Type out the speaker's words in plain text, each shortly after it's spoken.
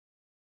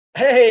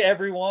Hey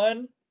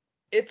everyone,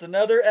 it's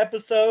another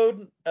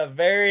episode, a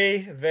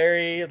very,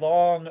 very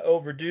long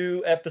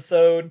overdue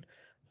episode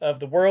of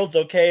the world's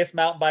okayest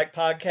mountain bike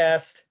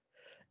podcast.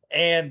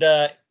 And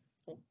I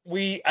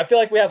feel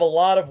like we have a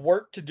lot of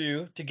work to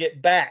do to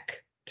get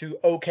back to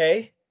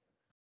okay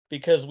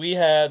because we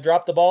had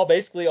dropped the ball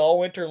basically all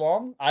winter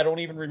long. I don't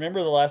even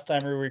remember the last time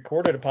we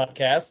recorded a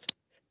podcast.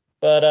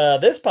 But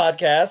this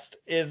podcast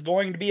is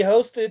going to be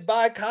hosted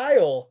by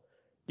Kyle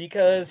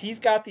because he's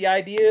got the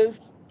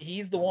ideas.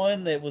 He's the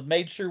one that was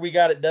made sure we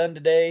got it done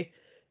today.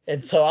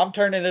 And so I'm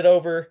turning it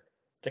over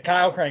to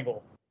Kyle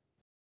Krangle.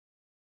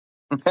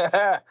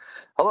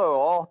 Hello,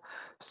 all.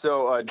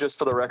 So, just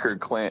for the record,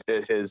 Clint,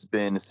 it has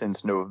been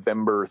since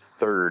November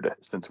 3rd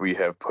since we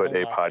have put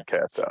Oh a my.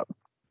 podcast up.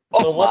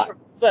 So Oh what my.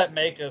 does that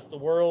make us? The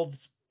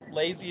world's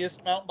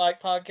laziest mountain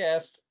bike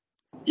podcast?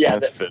 Yeah,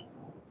 That's fit.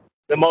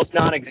 the most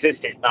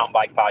non-existent mountain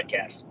bike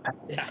podcast.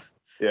 Yeah.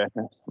 Yeah.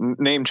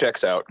 Name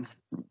checks out.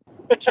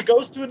 She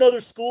goes to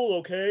another school,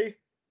 okay?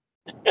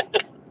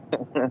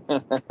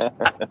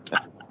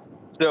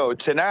 So,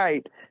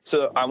 tonight,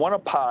 I want to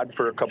pod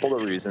for a couple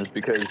of reasons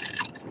because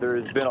there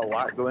has been a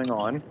lot going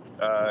on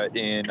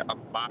in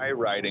my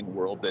riding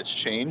world that's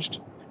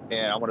changed.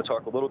 And I want to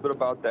talk a little bit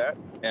about that.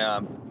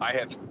 I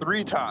have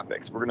three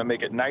topics. We're going to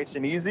make it nice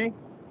and easy.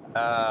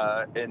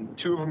 And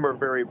two of them are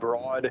very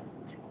broad.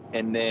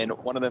 And then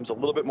one of them's a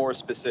little bit more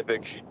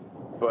specific,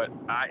 but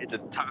it's a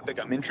topic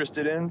I'm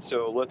interested in.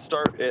 So let's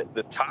start at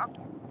the top.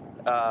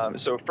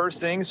 So first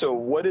thing,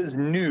 what is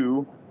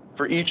new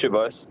for each of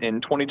us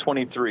in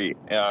 2023?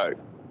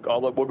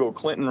 We'll go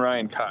Clinton,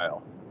 Ryan,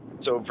 Kyle.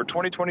 So for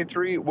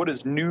 2023, what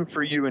is new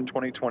for you in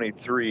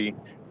 2023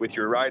 with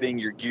your riding,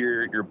 your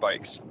gear, your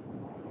bikes?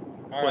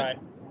 All right.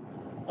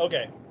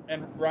 Okay.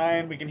 And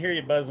Ryan, we can hear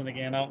you buzzing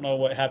again. I don't know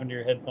what happened to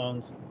your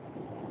headphones.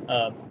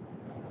 Um,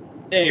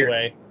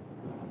 anyway,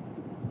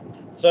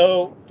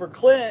 so for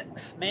Clint,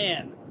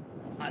 man,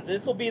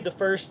 this will be the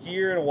first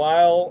year in a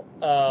while.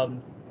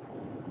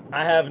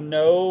 I have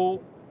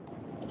no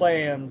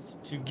plans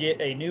to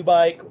get a new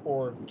bike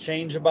or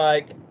change a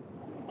bike.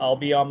 I'll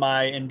be on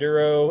my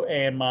Enduro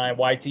and my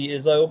YT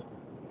Izzo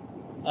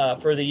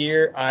for the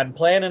year. I'm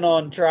planning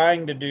on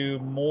trying to do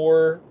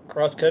more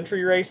cross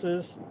country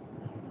races.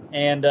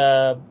 And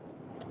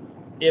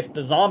if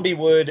the Zombie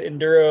Wood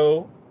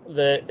Enduro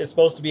that is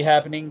supposed to be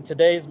happening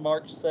today's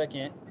March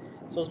 2nd,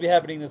 supposed to be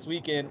happening this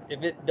weekend,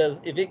 if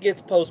it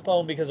gets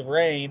postponed because of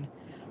rain,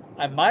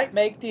 I might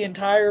make the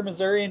entire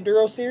Missouri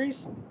Enduro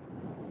series.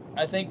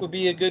 I think would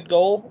be a good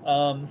goal.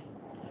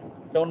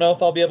 Don't know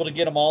if I'll be able to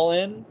get them all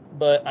in,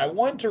 but I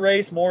want to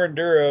race more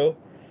enduro,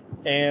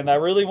 and I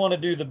really want to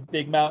do the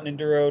big mountain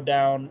enduro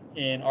down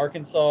in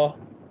Arkansas.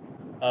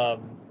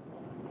 Um,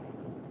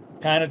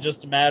 Kind of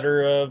just a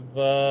matter of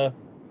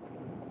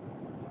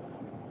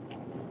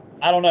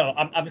I don't know.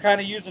 I'm kind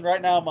of using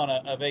right now. I'm on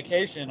a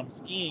vacation. I'm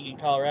skiing in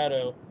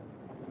Colorado.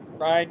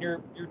 Brian,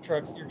 your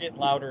trucks you're getting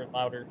louder and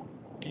louder.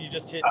 Can you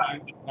just hit mute?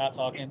 When you're not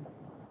talking.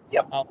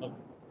 Yep. I don't know.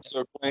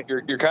 So Clint,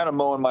 you're kind of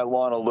mowing my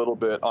lawn a little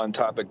bit on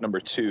topic number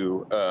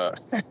two. My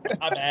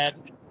bad.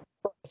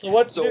 So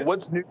what's So new?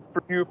 what's new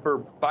for you for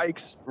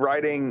bikes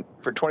riding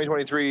for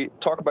 2023?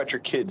 Talk about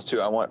your kids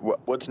too. I want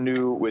what's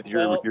new with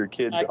Well, your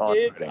kids my on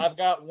kids, riding. I've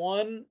got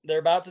one. They're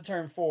about to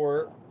turn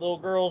 4. Little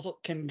girls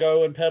can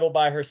go and pedal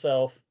by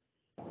herself.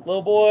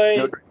 Little No,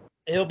 boy,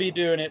 he'll be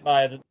doing it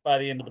by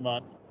the end of the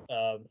month.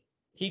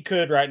 He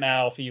could right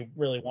now if he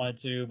really wanted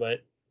to, but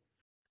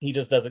he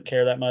just doesn't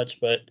care that much.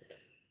 But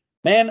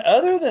man,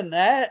 other than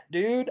that,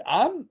 dude,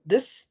 I'm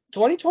this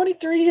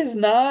 2023 is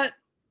not.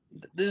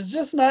 There's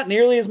just not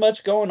nearly as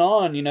much going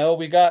on.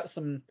 We got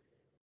some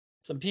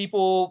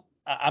people.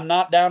 I'm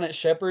not down at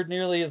Shepherd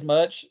nearly as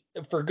much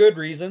for good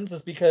reasons.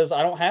 Is because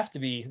I don't have to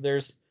be.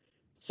 There's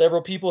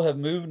several people have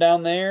moved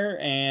down there,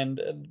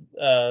 and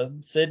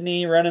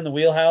Sydney running the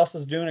wheelhouse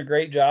is doing a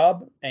great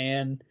job.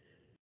 And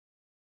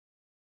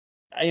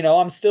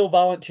I'm still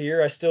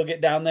volunteer. I still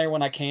get down there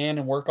when I can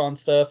and work on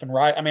stuff and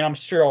ride. I mean, I'm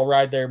sure I'll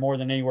ride there more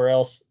than anywhere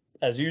else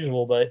as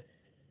usual, but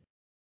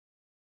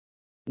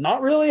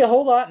not really a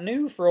whole lot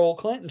new for old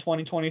Clint in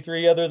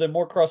 2023 other than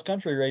more cross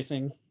country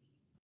racing.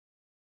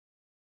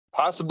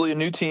 possibly a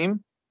new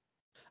team.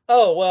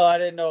 Oh, well, I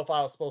didn't know if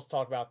I was supposed to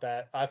talk about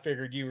that. I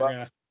figured you were But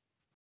going to.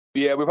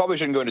 yeah, we probably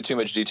shouldn't go into too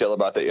much detail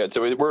about that yet.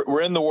 So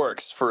we're in the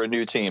works for a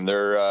new team.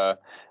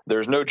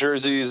 There's no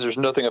jerseys, there's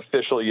nothing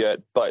official yet,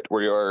 but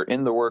we are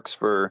in the works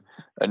for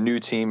a new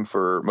team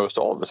for most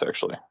all of us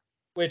actually.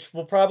 Which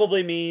will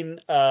probably mean,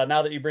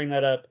 now that you bring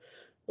that up,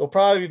 it'll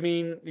probably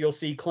mean you'll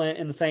see Clint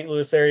in the St.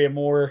 Louis area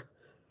more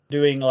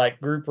doing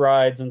like group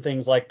rides and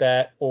things like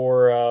that,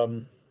 or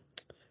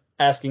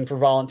asking for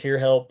volunteer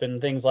help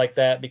and things like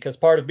that. Because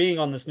part of being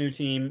on this new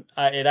team,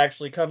 it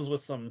actually comes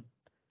with some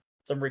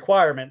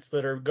requirements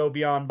that are go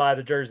beyond buy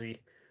the jersey.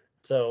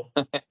 So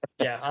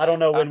yeah, I don't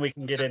know I'm when we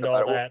can get excited into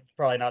about all it. that.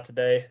 Probably not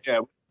today.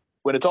 Yeah,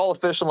 when it's all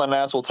official and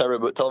announced, we'll tell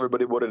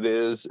everybody what it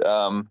is.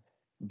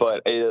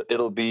 But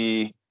it'll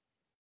be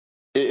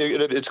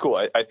It's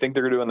cool. I think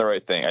they're doing the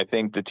right thing. I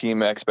think the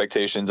team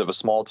expectations of a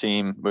small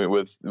team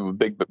with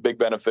big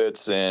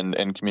benefits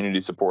and community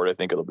support. I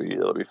think it'll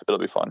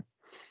be fun.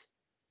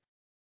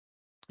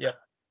 Yep.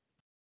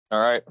 All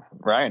right,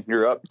 Ryan,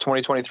 you're up.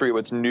 2023.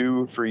 What's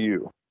new for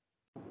you?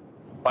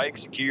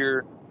 Bikes,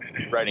 gear,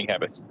 riding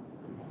habits.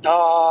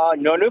 No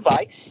new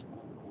bikes,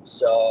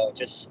 so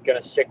just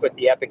gonna stick with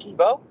the Epic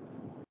Evo.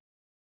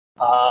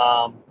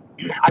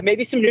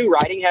 Maybe some new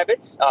riding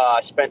habits.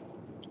 I spent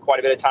quite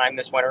a bit of time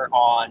this winter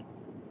on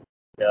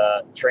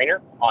the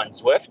trainer on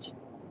Zwift.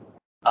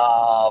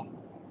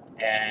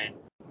 And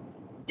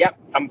yeah,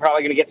 I'm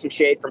probably going to get some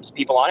shade from some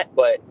people on it,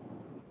 but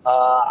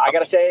I got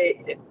to say,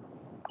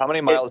 how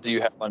many miles do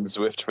you have on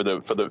Zwift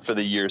for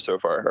the year so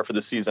far, or for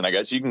the season? I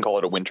guess you can call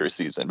it a winter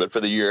season, but for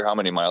the year, how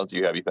many miles do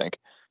you have, you think?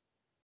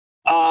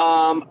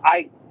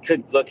 I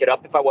could look it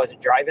up if I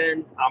wasn't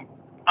driving.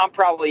 I'm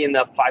probably in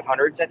the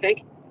 500s, I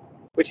think,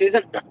 which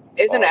isn't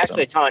Awesome.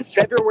 actually a ton.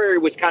 February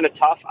was kind of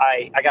tough.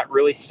 I got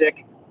really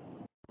sick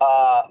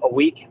a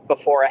week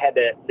before I had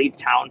to leave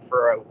town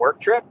for a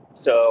work trip.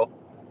 So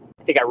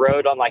I think I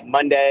rode on like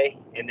Monday,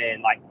 and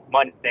then like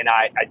Monday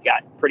night I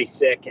got pretty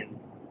sick and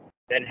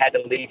then had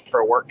to leave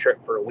for a work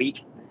trip for a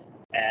week.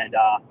 And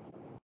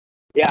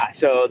yeah,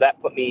 so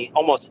that put me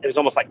it was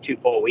almost like 2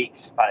 full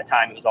weeks by the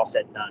time it was all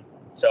said and done.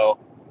 So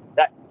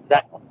that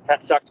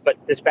sucks. But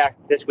this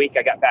week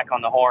I got back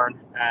on the horn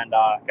and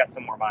got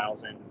some more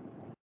miles in.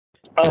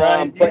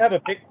 Ryan,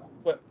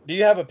 do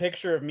you have a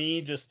picture of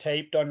me just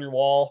taped on your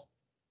wall?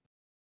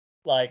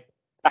 Like,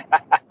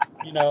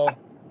 you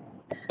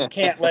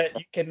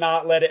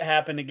cannot let it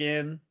happen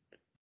again.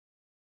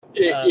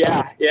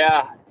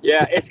 Yeah.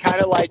 It's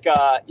kind of like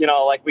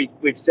like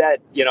we've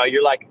said,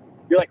 you're like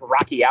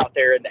Rocky out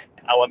there in the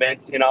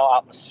elements,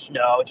 out in the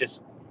snow, just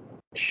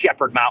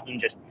Shepherd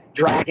Mountain, just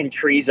dragging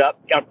trees up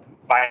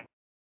by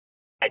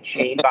a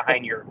chain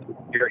behind your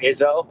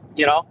Izzo,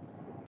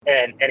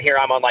 and here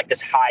I'm on like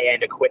this high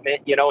end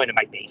equipment, in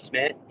my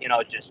basement,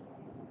 just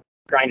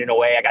grinding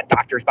away. I got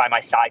doctors by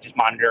my side, just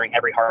monitoring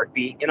every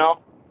heartbeat, Well,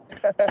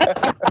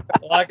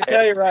 I can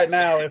tell you right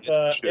now, if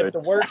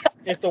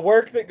the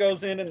work that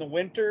goes in the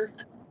winter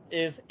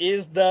is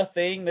the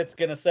thing that's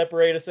going to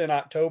separate us in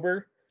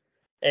October,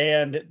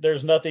 and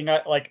there's nothing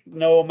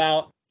no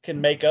amount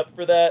can make up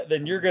for that,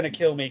 then you're going to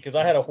kill me, because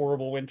I had a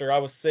horrible winter. I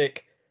was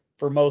sick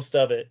for most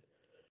of it.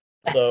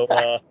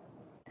 So,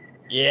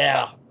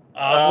 yeah,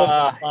 I'm looking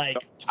at like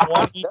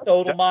 20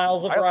 total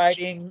miles of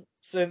riding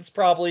since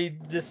probably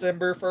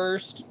December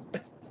 1st.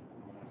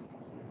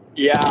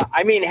 Yeah,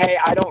 I mean, hey,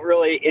 I don't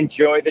really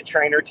enjoy the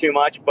trainer too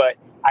much, but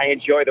I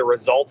enjoy the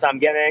results I'm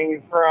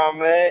getting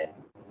from it.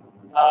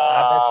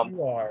 I bet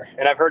you are.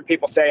 And I've heard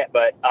people say it,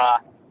 but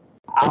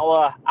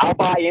I'll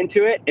buy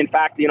into it. In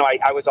fact,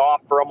 I was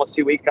off for almost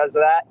 2 weeks because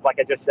of that, like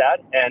I just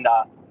said, and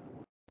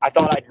I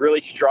thought I'd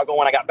really struggle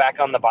when I got back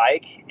on the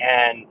bike,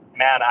 and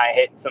man, I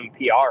hit some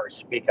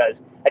PRs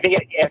because I think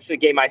it actually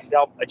gave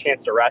myself a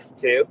chance to rest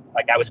too.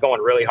 Like I was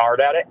going really hard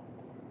at it.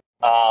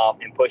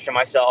 And pushing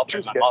myself,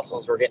 and my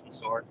muscles were getting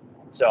sore.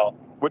 So,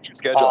 what's your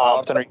schedule? How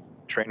often are you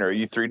trainer? Are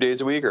you 3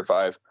 days a week or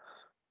 5?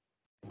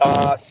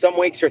 Some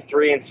weeks are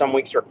 3 and some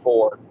weeks are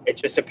 4. It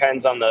just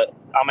depends on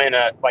I'm in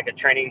a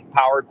training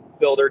powered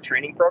builder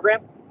training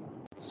program.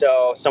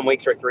 So some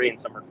weeks are 3 and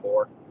some are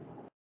 4.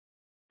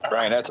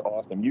 Brian, that's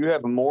awesome. You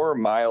have more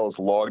miles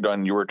logged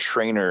on your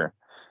trainer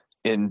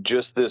in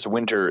just this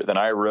winter than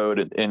I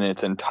rode in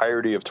its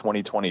entirety of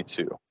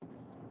 2022.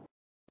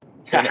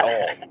 In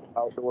all,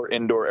 outdoor,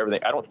 indoor,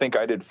 everything. I don't think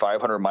I did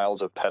 500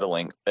 miles of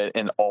pedaling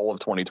in all of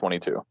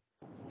 2022.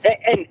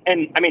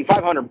 And I mean,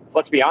 500,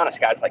 let's be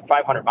honest, guys, like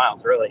 500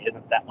 miles really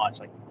isn't that much.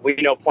 Like we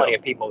know plenty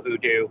of people who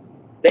do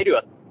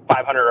a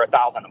 500 or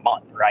 1,000 a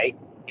month, right?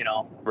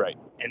 Right.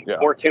 And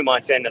we're 2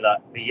 months into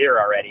the year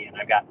already, and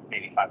I've got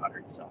maybe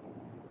 500. So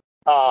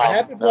I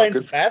have been playing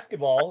some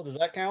basketball. Does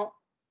that count?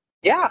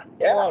 Yeah.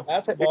 A lot of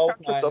basketball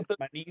with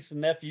my niece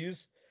and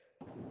nephews,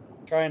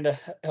 trying to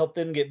help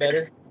them get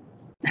better.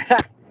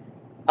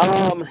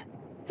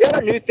 The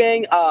other new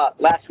thing,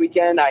 last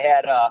weekend I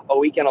had a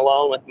weekend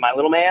alone with my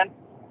little man.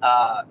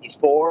 He's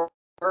 4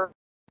 and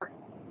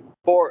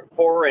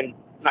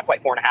not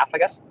quite 4.5, I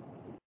guess.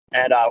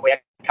 And we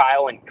had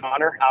Kyle and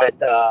Connor out at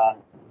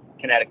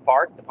Kinetic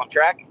Park, the pump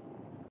track,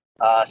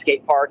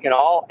 skate park and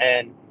all.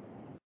 And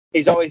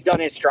he's always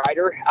done his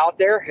Strider out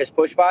there, his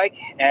push bike.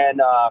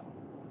 And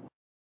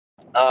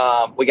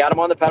we got him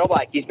on the pedal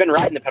bike. He's been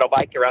riding the pedal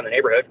bike around the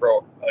neighborhood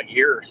for a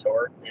year or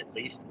so, at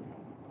least.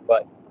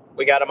 But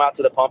we got him out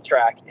to the pump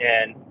track,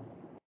 and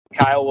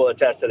Kyle will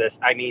attest to this.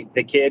 I mean,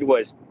 the kid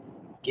was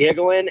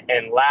giggling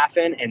and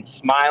laughing and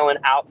smiling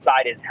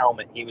outside his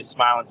helmet. He was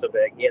smiling so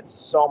big. He had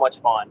so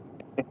much fun.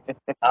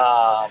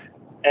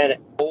 And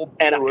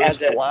was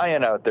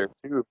flying out there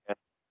too. Man.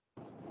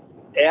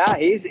 Yeah,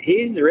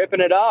 he's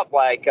ripping it up.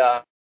 Like,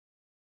 and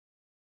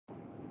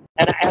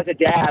as a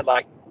dad,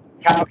 like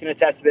Kyle can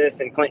attest to this,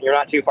 and Clint, you're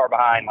not too far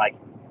behind. Like,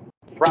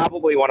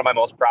 probably one of my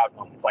most proud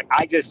moments. Like,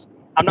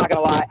 I'm not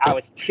gonna lie, I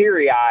was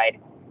teary-eyed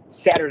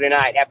Saturday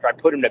night after I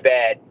put him to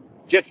bed,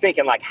 just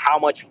thinking like how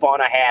much fun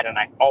I had, and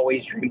I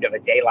always dreamed of a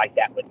day like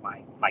that with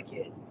my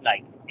kid.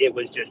 Like it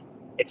was just,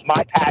 it's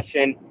my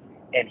passion,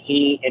 and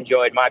he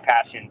enjoyed my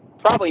passion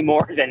probably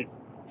more than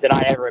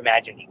I ever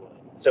imagined he would.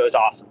 So it was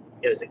awesome.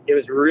 It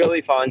was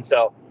really fun.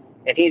 So,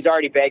 and he's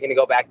already begging to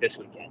go back this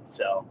weekend.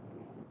 So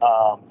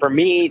for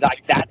me,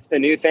 like that's the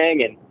new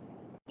thing, and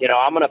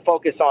I'm going to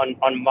focus on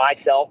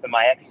myself and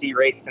my XC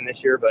racing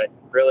this year, but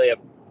really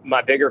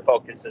my bigger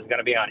focus is going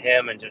to be on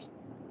him and just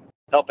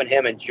helping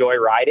him enjoy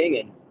riding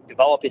and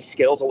develop his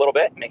skills a little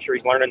bit, make sure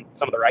he's learning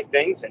some of the right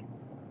things and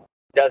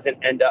doesn't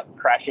end up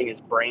crashing his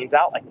brains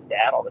out like his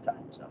dad all the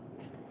time. So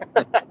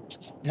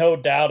no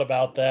doubt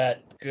about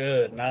that.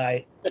 Good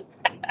night.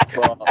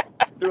 Well,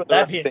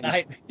 that'd be a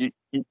nightmare.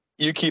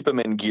 You keep him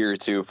in gear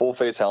too, full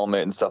face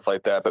helmet and stuff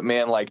like that. But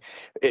man, like,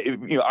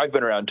 I've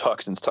been around Tuck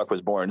since Tuck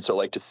was born. So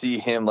like to see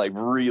him like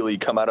really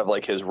come out of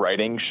like his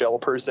riding shell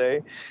per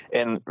se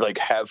and like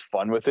have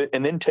fun with it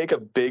and then take a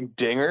big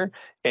dinger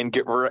and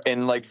get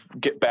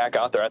back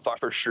out there. I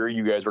thought for sure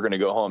you guys were going to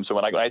go home. So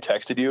when I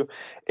texted you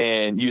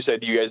and you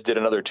said you guys did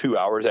another 2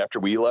 hours after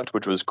we left,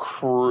 which was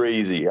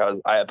crazy.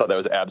 I thought that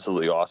was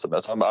absolutely awesome.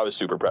 I was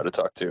super proud of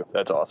Tuck too.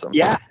 That's awesome.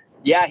 Yeah.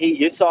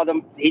 You saw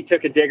them. He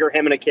took a digger,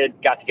 him and a kid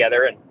got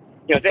together, and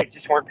they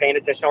just weren't paying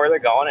attention to where they're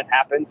going. It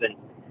happens, and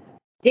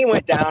he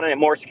went down, and it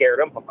more scared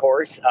him, of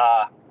course.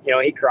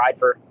 He cried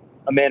for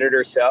a minute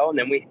or so, and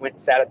then we went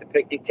and sat at the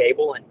picnic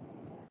table, and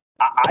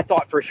I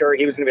thought for sure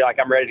he was going to be like,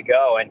 I'm ready to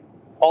go, and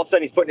all of a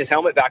sudden he's putting his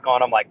helmet back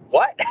on. I'm like,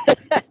 what?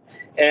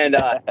 And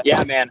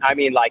yeah, man, I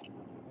mean, like,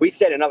 we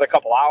stayed another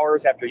couple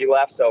hours after you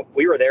left, so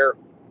we were there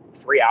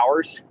 3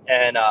 hours,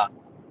 and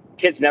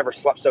kid's never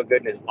slept so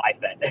good in his life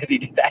as he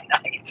did that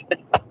night.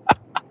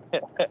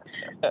 It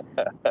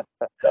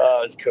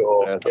was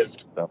cool.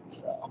 So,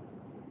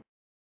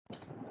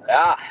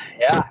 yeah,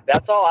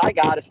 that's all I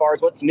got as far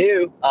as what's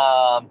new.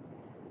 My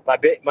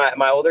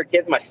older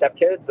kids, my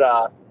stepkids,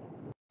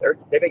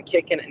 they've been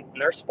kicking in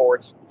their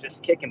sports,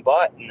 just kicking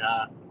butt, and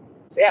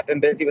so yeah, I've been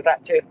busy with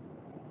that too.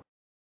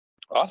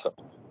 Awesome.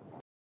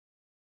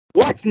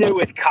 What's new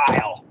with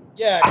Kyle?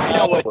 Yeah, I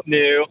know what's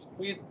new.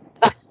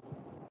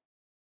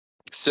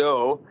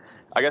 So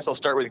I guess I'll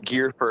start with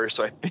gear first.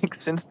 So I think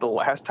since the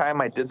last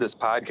time I did this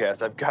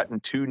podcast, I've gotten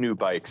 2 new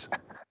bikes.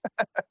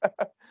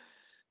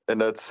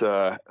 And that's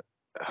wow,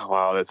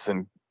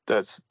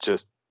 that's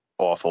just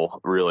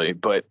awful, really.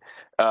 But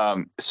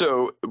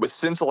so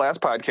since the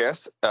last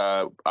podcast,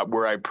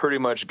 where I pretty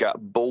much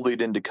got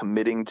bullied into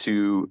committing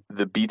to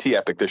the BT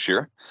Epic this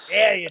year.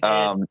 Yeah, you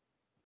did.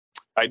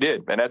 I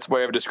did, and that's the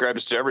way I've described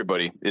this to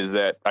everybody, is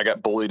that I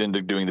got bullied into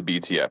doing the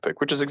BT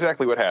Epic, which is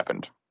exactly what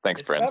happened.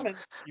 Thanks, friends. Coming.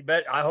 You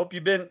bet. I hope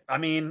you've been. I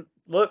mean,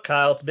 look,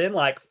 Kyle, it's been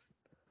like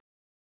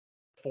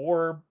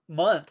 4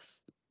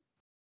 months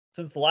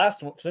since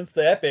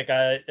the Epic.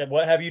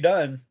 What have you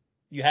done?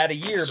 You had a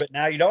year, but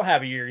now you don't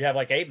have a year. You have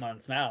like 8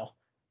 months now.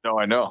 No,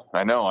 I know.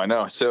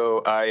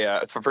 So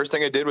the first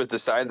thing I did was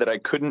decide that I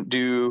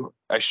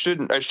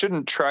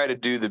shouldn't try to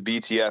do the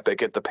BT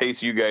Epic at the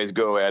pace you guys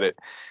go at it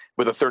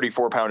with a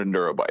 34-pound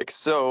enduro bike.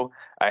 So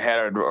I had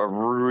a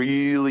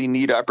really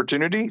neat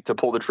opportunity to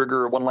pull the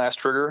trigger, one last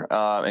trigger,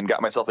 and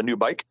got myself a new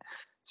bike.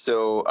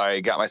 So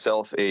I got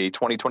myself a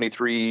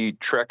 2023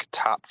 Trek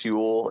Top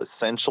Fuel,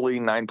 essentially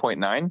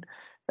 9.9,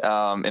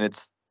 and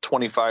it's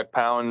 25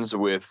 pounds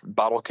with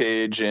bottle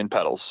cage and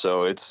pedals.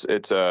 So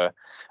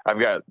I've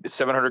got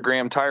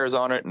 700-gram tires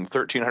on it and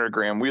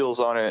 1,300-gram wheels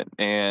on it,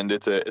 and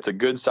it's a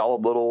good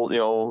solid little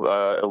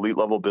elite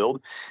level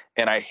build.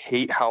 And I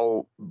hate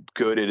how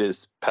good it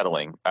is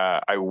pedaling.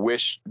 I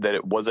wish that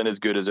it wasn't as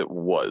good as it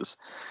was.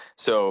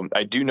 So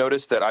I do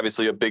notice that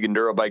obviously a big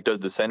enduro bike does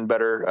descend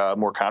better,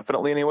 more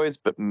confidently, anyways.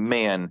 But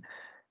man,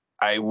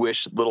 I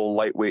wish little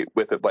lightweight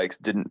whippet bikes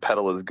didn't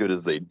pedal as good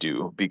as they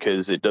do,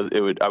 because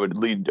I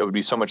would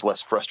be so much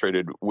less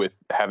frustrated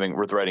with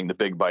riding the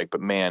big bike.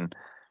 But man,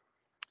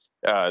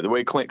 the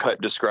way Clint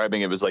kept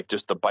describing it was like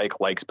just the bike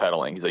likes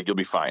pedaling. He's like, you'll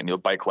be fine. Your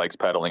bike likes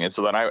pedaling. And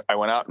so then I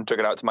went out and took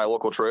it out to my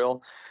local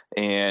trail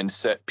and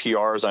set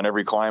PRs on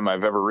every climb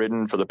I've ever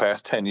ridden for the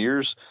past 10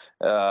 years,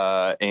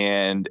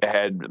 and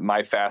had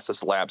my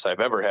fastest laps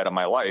I've ever had in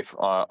my life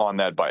on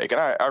that bike.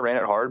 And I ran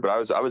it hard, but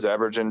I was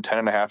averaging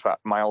 10.5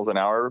 miles an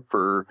hour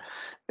for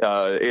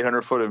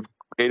 800 foot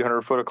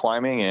of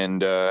climbing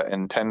and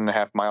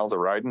 10.5 miles of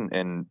riding,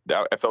 and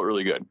I felt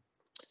really good.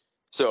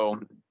 So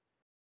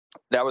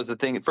that was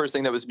first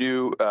thing that was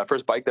new,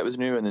 first bike that was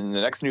new. And then the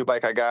next new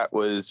bike I got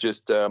was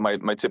just my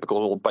typical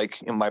little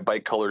bike in my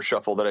bike color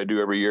shuffle that I do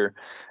every year.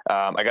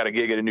 I got a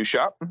gig at a new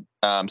shop.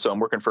 So I'm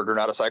working for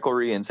Granada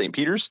Cyclery in St.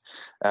 Peters,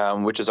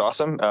 which is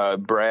awesome.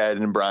 Brad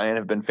and Brian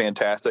have been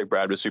fantastic.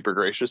 Brad was super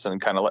gracious and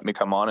kind of let me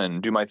come on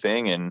and do my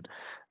thing. And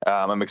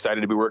I'm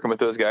excited to be working with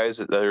those guys.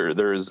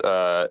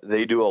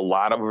 They do a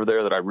lot over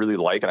there that I really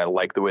like, and I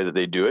like the way that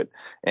they do it.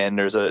 And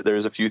there's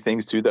a few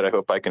things too that I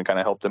hope I can kind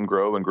of help them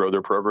grow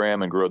their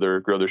program and grow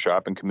their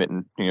shop and commit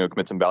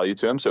some value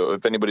to them. So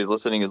if anybody's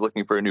listening is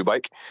looking for a new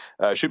bike,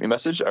 shoot me a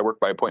message. I work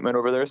by appointment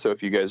over there. So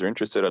if you guys are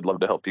interested, I'd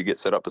love to help you get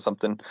set up with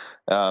something.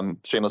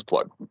 Shameless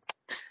plug.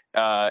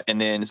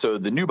 And then, so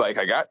the new bike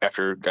I got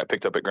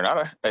picked up at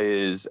Granada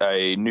is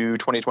a new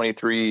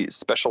 2023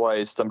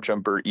 Specialized Stump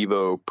Jumper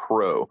Evo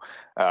Pro,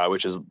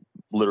 which is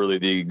literally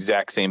the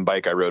exact same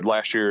bike I rode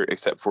last year,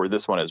 except for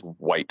this one is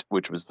white,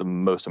 which was the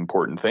most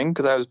important thing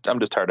because I'm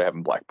just tired of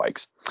having black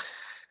bikes.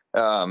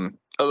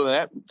 Other than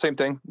that, same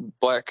thing,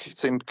 black,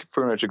 same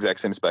pretty much exact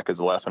same spec as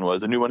the last one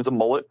was. The new one is a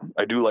mullet.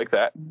 I do like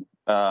that.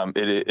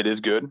 It is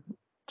good.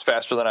 It's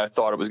faster than I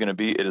thought it was going to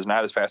be. It is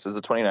not as fast as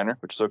the 29er,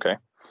 which is okay.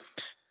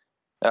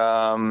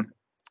 And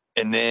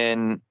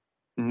then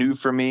new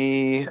for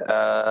me,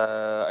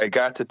 I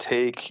got to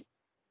take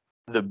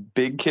the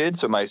big kid.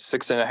 So my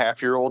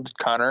 6.5-year-old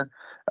Connor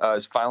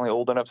is finally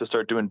old enough to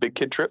start doing big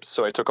kid trips.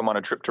 So I took him on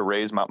a trip to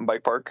Ray's Mountain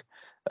Bike Park,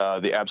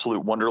 the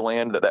absolute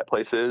wonderland that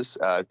place is.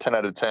 10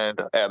 out of 10,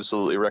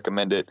 absolutely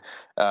recommend it.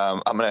 I'm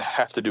going to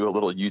have to do a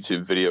little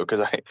YouTube video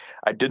because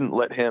I didn't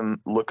let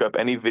him look up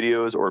any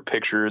videos or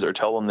pictures or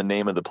tell him the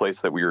name of the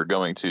place that we were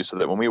going to, so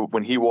that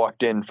when he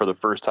walked in for the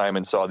first time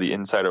and saw the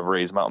inside of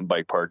Ray's Mountain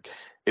Bike Park,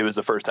 it was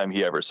the first time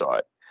he ever saw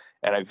it.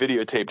 And I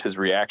videotaped his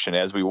reaction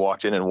as we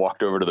walked in and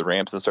walked over to the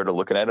ramps and started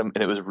looking at him,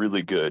 and it was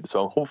really good.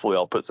 So hopefully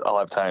I'll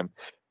have time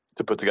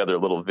to put together a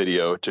little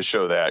video to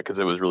show that, because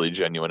it was really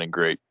genuine and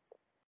great.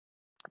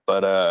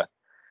 But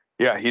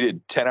yeah, he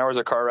did 10 hours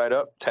of car ride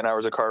up, 10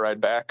 hours of car ride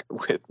back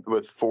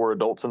with 4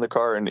 adults in the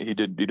car, and he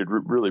did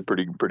really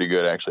pretty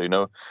good actually.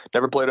 No,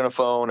 never played on a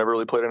phone, never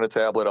really played on a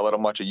tablet. I let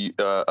him watch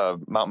a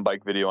mountain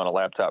bike video on a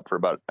laptop for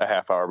about a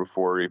half hour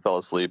before he fell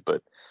asleep, but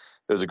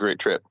it was a great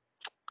trip.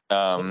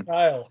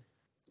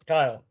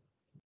 Kyle,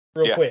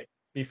 real quick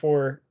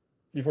before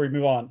we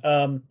move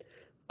on.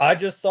 I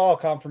just saw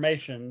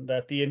confirmation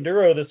that the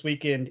Enduro this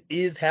weekend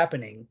is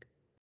happening.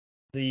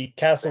 The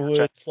Castlewood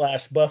 /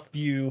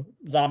 Buffview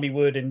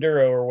Zombiewood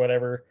Enduro or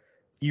whatever.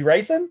 You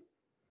racing?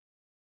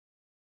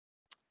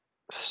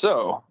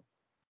 So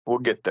we'll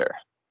get there.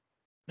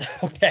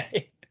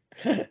 Okay.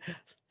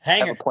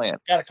 Have a plan.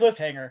 Got a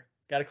cliffhanger.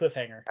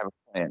 Have a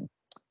plan.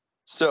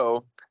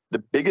 So the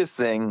biggest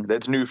thing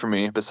that's new for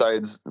me,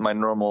 besides my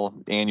normal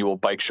annual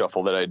bike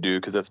shuffle that I do,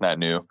 because that's not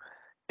new,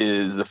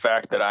 is the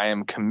fact that I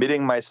am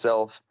committing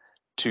myself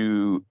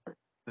to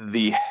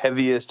the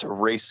heaviest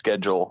race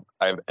schedule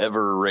I've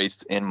ever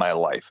raced in my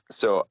life.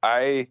 So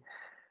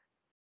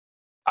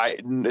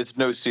it's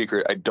no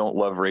secret, I don't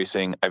love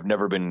racing. I've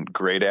never been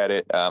great at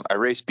it. I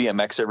race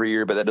BMX every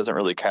year, but that doesn't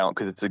really count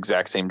because it's the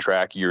exact same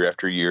track year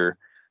after year.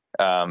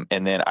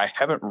 And then I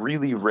haven't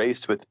really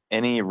raced with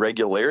any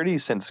regularity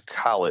since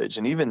college.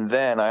 And even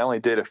then, I only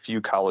did a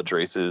few college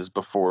races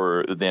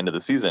before the end of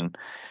the season,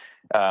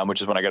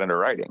 which is when I got into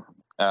riding.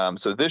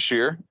 So this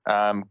year,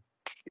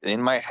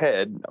 in my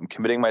head, I'm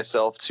committing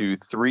myself to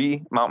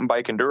 3 mountain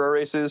bike enduro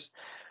races,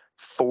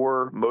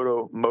 4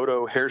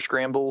 moto hare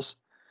scrambles,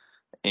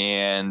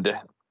 and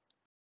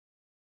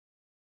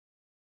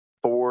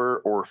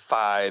 4 or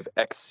 5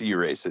 XC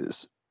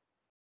races,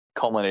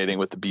 culminating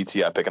with the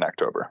BT Epic in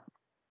October.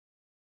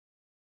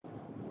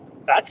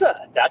 That's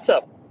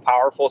a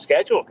powerful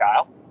schedule,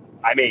 Kyle.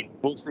 I mean,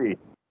 we'll see.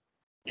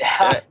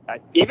 Yeah,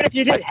 even if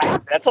you did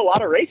half, that's a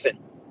lot of racing.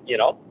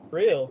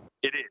 Real.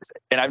 It is,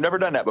 and I've never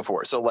done that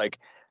before. So like,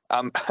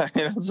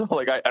 so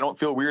like I don't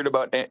feel weird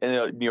about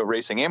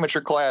racing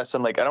amateur class,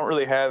 and like I don't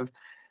really have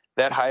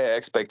that high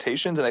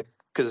expectations, and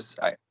because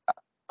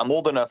I'm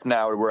old enough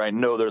now where I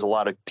know there's a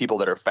lot of people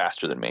that are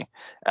faster than me.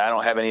 I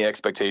don't have any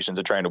expectations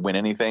of trying to win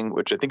anything,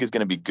 which I think is going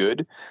to be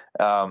good.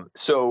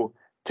 So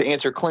to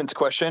answer Clint's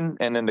question,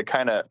 and then to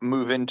kind of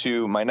move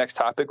into my next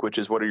topic, which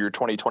is what are your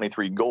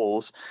 2023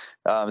 goals?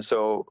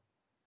 So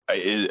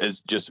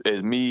is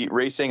me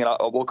racing, and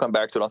we'll come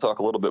back to it. I'll talk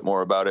a little bit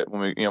more about it when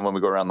we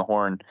go around the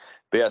horn.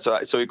 But yeah,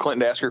 so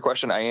Clinton, to ask your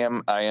question, I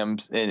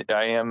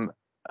am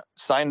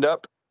signed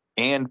up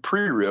and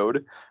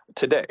pre-rode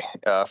today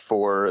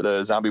for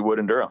the Zombiewood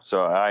Enduro.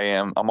 So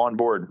I'm on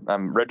board.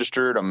 I'm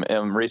registered.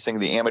 I'm racing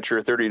the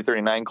amateur 30 to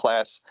 39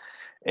 class,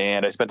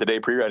 and I spent the day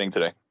pre-riding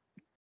today.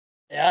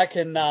 I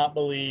cannot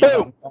believe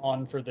I'm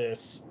on for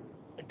this.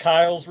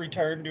 Kyle's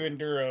return to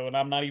Enduro, and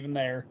I'm not even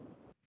there.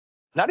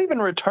 Not even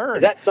return.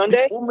 Is that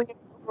Sunday?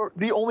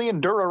 The only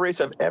enduro race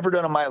I've ever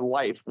done in my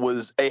life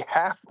was a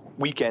half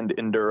weekend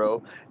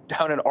enduro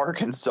down in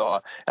Arkansas,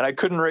 and I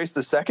couldn't race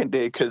the second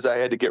day because I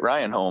had to get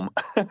Ryan home.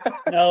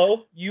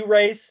 No, you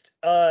raced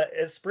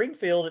at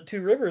Springfield at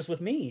Two Rivers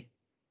with me.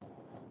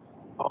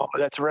 Oh,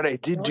 that's right. I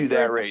did do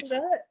that race.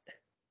 That?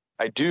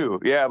 I do.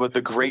 Yeah, with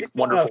the great,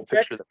 wonderful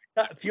picture.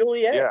 Fuel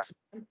EX.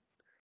 Yeah.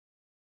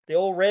 The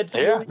old red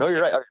Fuel EX. No,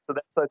 you're right. So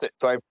that's it.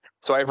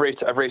 So I've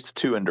raced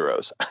 2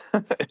 enduros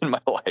in my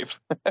life.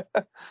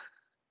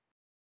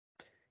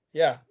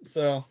 Yeah.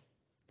 So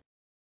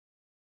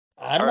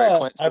I'm right,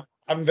 Clint,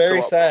 I'm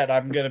very sad.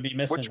 I'm going to be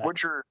missing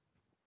that.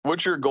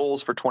 What's your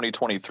goals for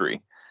 2023?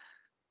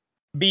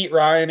 Beat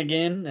Ryan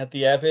again at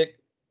the Epic.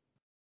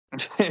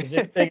 Does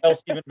anything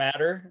else even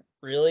matter?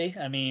 Really?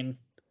 I mean,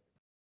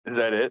 is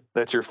that it?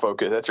 That's your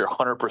focus. That's your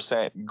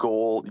 100%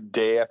 goal,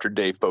 day after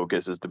day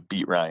focus, is to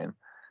beat Ryan.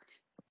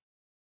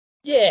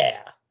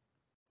 Yeah,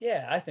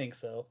 I think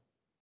so.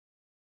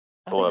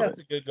 I think that's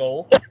a good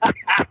goal.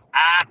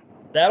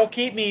 That'll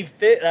keep me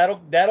fit.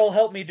 That'll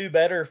help me do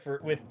better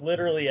with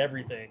literally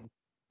everything.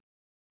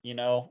 You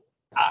know,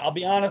 I'll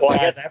be honest, Well, I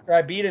guys. guess After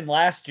I beat him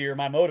last year,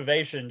 my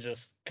motivation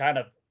just kind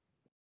of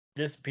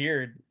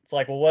disappeared. It's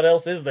like, well, what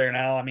else is there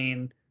now? I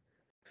mean,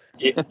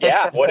 yeah.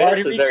 I've What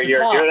already else is there? reached the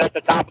You're top. at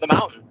the top of the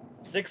mountain.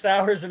 6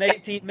 hours and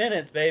 18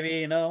 minutes, baby.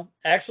 You know,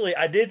 actually,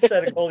 I did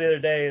set a goal the other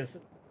day.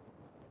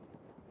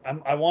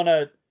 I want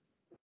to.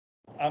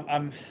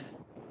 I'm.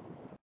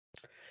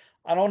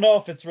 I don't know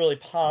if it's really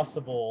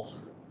possible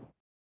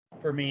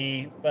for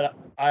me, but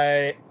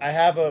I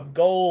have a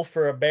goal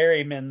for a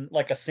Berryman,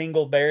 like a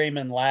single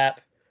Berryman lap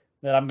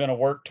that I'm going to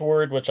work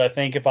toward, which I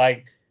think if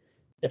I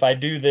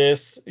do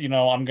this, you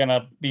know, I'm going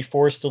to be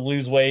forced to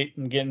lose weight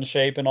and get in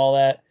shape and all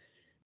that.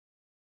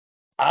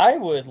 I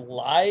would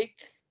like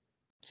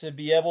to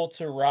be able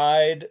to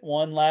ride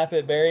one lap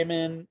at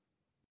Berryman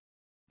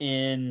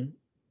in,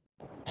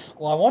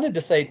 well, I wanted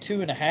to say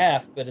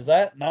 2.5, but is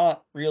that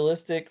not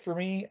realistic for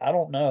me? I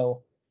don't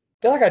know.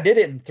 I feel like I did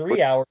it in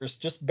 3 hours,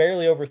 just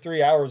barely over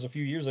 3 hours a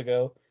few years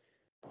ago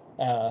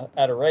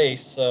at a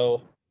race.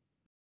 So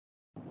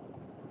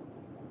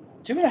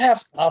 2.5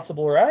 is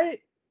possible, right?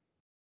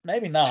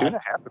 Maybe Two and not. a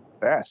half would be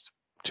fast.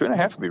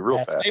 2.5 would be real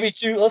fast. Maybe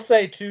two. Let's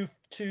say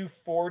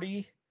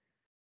 240.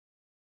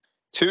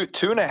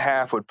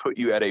 2.5 would put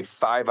you at a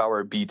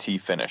 5-hour BT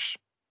finish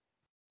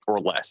or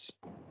less.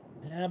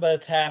 Yeah, but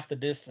it's half the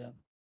distance.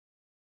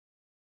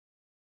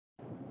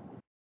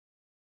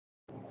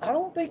 I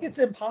don't think it's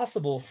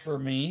impossible for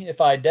me if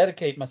I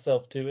dedicate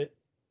myself to it.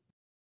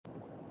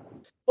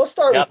 Let's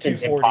start with Nothing's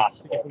 240. See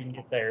if impossible. we can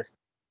get there.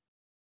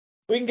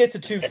 If we can get to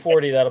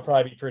 240, that'll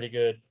probably be pretty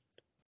good.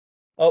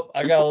 Oh,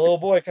 I got a little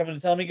boy coming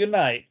to tell me good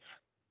night.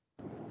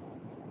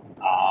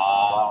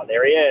 Oh,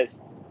 there he is.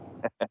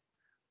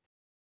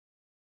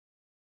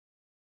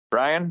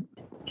 Brian,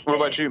 what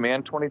about you,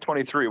 man?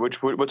 2023.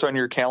 What's on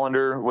your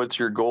calendar? What's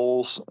your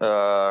goals?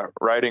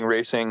 Riding,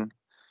 racing,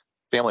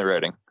 family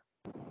riding.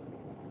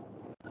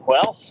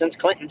 Well, since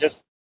Clinton just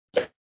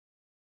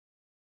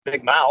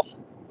big mouth,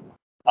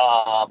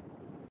 my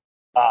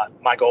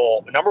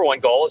number one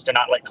goal, is to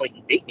not let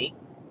Clinton beat me.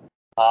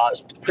 It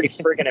was pretty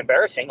friggin'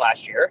 embarrassing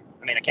last year.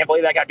 I mean, I can't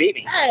believe that guy beat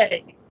me.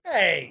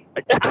 Hey.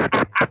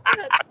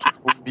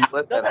 You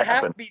let that Doesn't have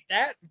happen. to be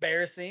that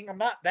embarrassing. I'm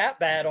not that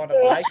bad on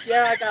a bike.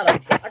 Yeah, I got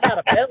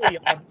a belly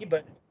on me,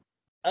 but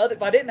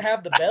if I didn't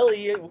have the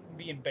belly, it wouldn't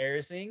be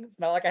embarrassing. It's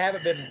not like I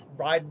haven't been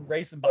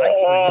racing bikes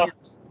for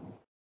years.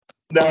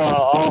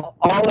 No,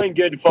 all in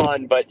good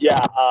fun. But yeah,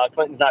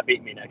 Clinton's not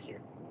beating me next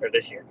year or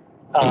this year.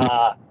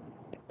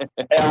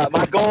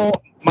 My goal,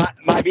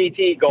 my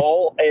VT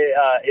goal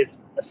is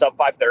a sub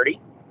 530.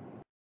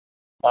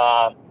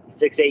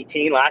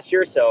 618 last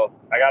year, so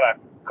I gotta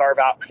carve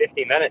out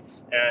 50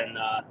 minutes, and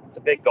it's a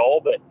big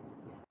goal, but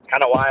it's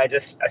kind of why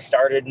I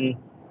started in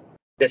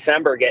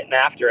December getting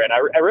after it. I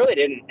really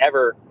didn't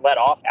ever let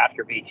off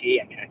after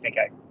VT. I mean, I think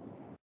I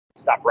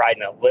stopped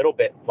riding a little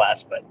bit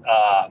less, but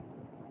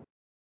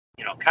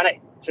kind of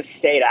just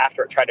stayed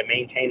after it, tried to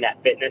maintain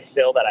that fitness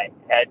still that I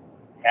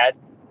had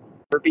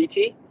for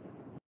VT,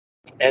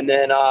 and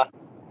then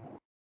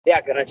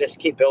gonna just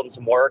keep building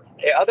some work.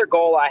 The other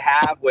goal I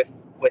have with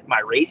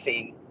my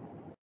racing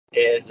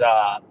is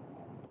to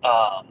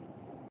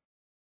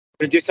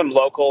do some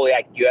local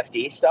like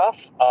UFD stuff,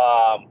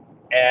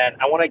 and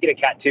I want to get a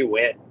Cat 2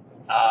 win.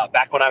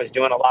 Back when I was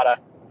doing a lot of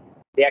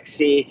the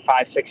XC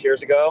 5-6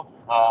 years ago,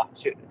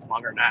 it's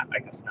longer than that, I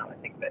guess. Now I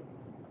think that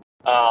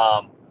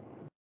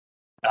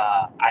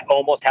I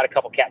almost had a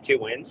couple Cat 2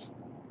 wins,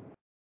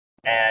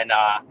 and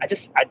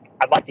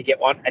I'd like to get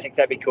one. I think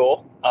that'd be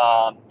cool.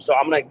 So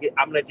I'm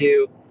gonna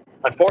do.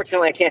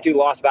 Unfortunately, I can't do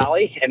Lost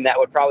Valley, and that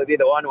would probably be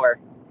the one where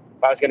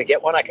if I was gonna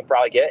get one, I could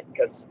probably get it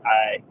because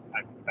I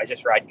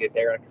just ride good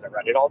there because I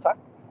ride it all the time.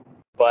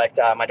 But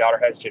my daughter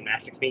has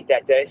gymnastics meet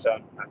that day, so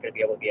I'm not gonna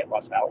be able to be at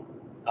Lost Valley.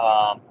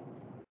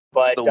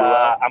 But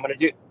I'm gonna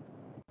do.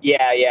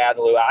 Yeah,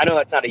 the luau. I know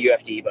that's not a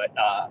UFD, but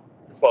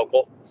it's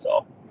local,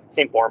 so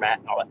same format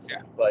and all that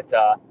stuff. But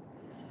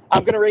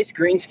I'm going to race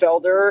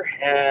Greensfelder,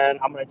 and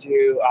I'm going to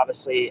do,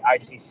 obviously,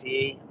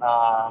 ICC,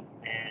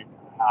 and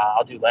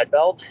I'll do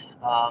Leadbelt,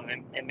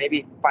 and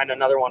maybe find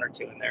another one or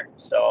two in there.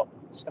 So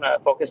I'm just going to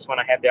focus when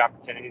I have the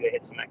opportunity to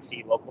hit some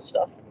XC local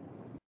stuff.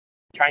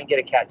 Try and get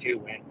a Cat 2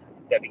 win.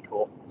 That'd be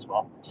cool as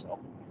well. So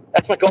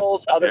that's my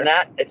goals. Other than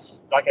that,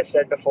 it's like I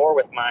said before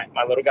with my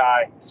little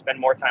guy, spend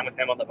more time with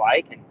him on the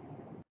bike and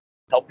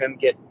help him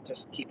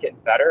keep getting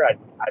better. I'd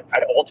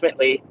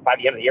ultimately, by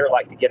the end of the year,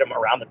 like to get him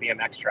around the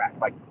BMX track,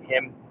 like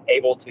him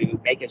able to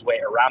make his way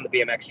around the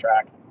BMX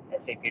track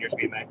at St. Peter's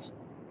BMX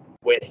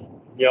with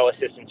no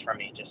assistance from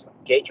me. Just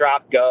gate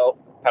drop, go,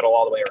 pedal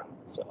all the way around.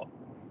 So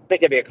I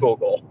think that'd be a cool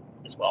goal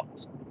as well.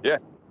 So. Yeah.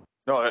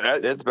 No,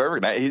 that's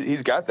perfect.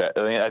 He's got that.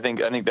 I mean, I think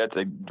that's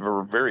a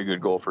very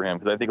good goal for him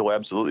because I think he'll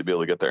absolutely be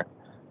able to get there.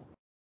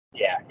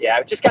 Yeah.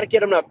 I've just got to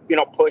get him to,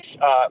 push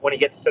when he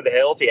gets to the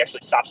hills. He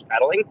actually stops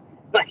pedaling.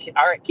 Like,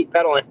 all right, keep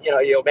pedaling.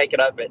 You'll make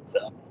it up.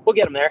 So we'll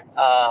get him there.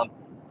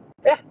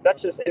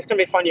 It's going to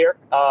be a fun year.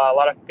 A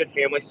lot of good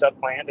family stuff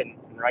planned and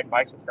riding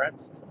bikes with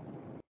friends. So.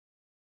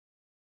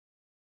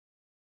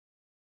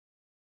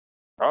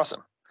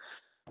 Awesome.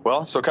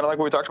 Well, so kind of like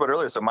what we talked about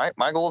earlier. So my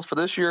goals for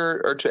this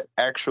year are to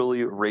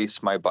actually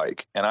race my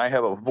bike, and I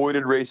have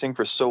avoided racing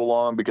for so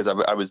long because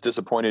I was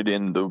disappointed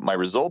in my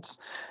results.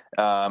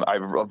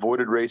 I've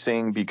avoided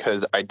racing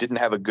because I didn't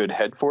have a good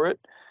head for it,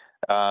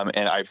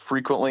 and I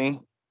frequently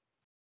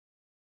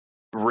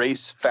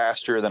race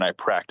faster than I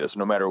practice,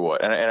 no matter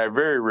what. And I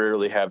very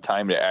rarely have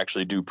time to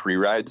actually do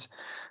pre-rides.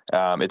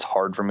 It's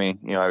hard for me.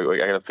 You know, I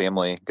got a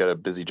family, got a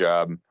busy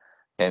job,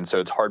 and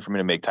so it's hard for me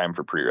to make time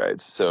for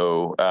pre-rides.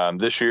 So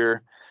this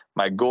year,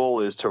 my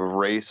goal is to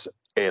race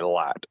a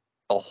lot,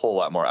 a whole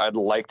lot more. I'd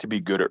like to be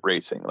good at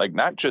racing, like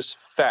not just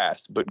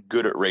fast, but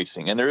good at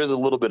racing. And there is a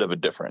little bit of a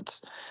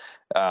difference.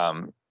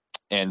 Um,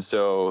 and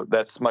so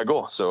that's my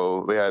goal.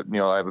 So we have,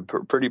 I have a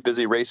pretty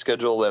busy race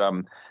schedule that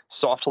I'm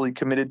softly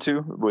committed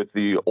to, with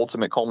the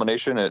ultimate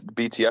culmination at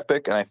BT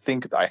Epic. And I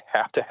think I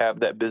have to have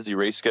that busy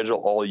race schedule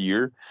all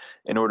year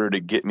in order to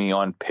get me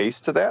on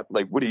pace to that.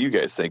 Like, what do you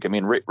guys think? I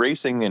mean,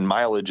 racing and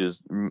mileage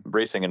is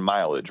racing and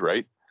mileage,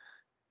 right?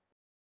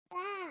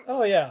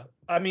 Oh yeah.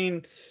 I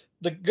mean,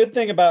 the good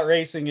thing about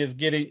racing is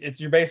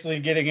you're basically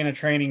getting in a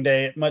training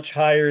day at much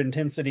higher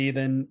intensity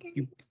than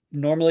you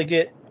normally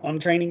get on a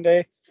training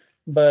day.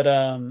 But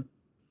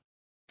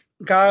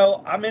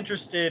Kyle, I'm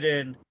interested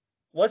in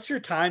what's your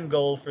time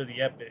goal for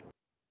the Epic?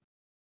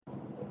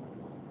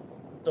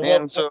 So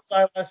And what so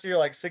was I last year?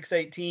 Like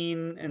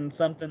 6:18 and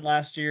something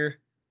last year.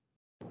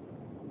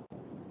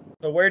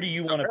 So where do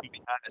you So I'm want to gonna be?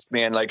 be honest,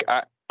 man.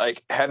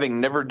 Like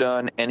having never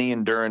done any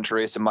endurance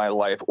race in my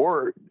life,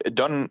 or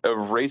done a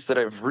race that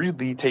I've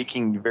really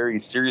taken very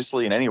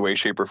seriously in any way,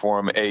 shape, or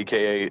form,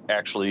 aka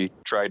actually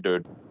tried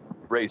to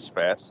race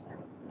fast.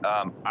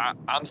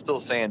 I'm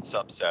still saying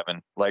sub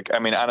 7. Like, I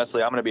mean,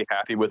 honestly, I'm gonna be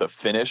happy with a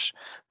finish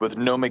with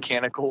no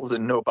mechanicals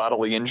and no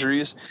bodily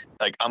injuries.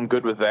 Like, I'm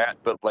good with that.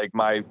 But like,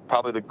 my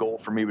probably the goal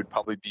for me would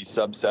probably be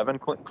sub 7.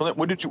 Clint,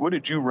 what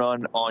did you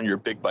run on your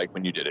big bike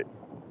when you did it?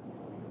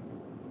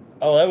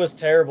 Oh, that was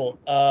terrible.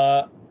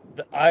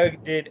 I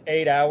did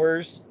 8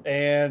 hours,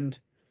 and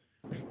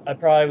I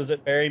probably was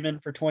at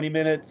Berryman for 20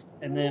 minutes,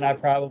 and then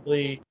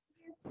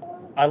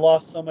I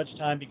lost so much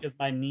time because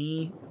my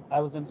knee. I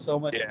was in so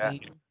much Yeah.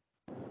 pain.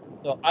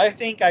 So I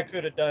think I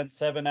could have done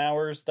 7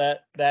 hours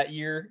that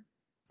year,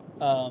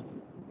 um,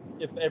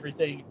 if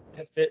everything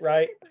had fit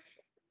right.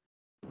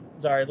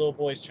 Sorry, little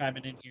boy's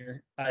chiming in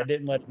here. I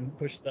didn't let him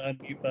push the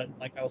unmute button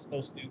like I was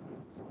supposed to.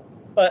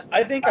 But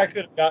I think I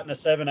could have gotten a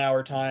 7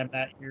 hour time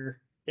that year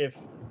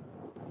if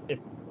if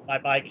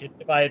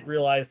I had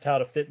realized how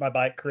to fit my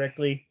bike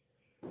correctly.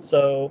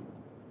 So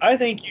I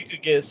think you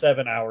could get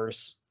 7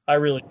 hours. I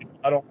really do.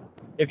 I don't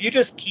if you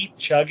just keep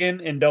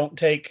chugging and don't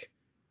take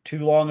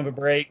too long of a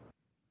break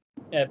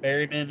at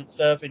Berryman and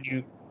stuff, and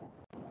you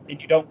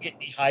don't get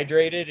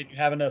dehydrated and you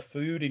have enough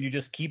food and you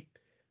just keep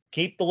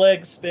the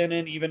legs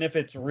spinning even if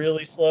it's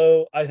really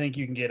slow, I think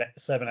you can get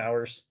 7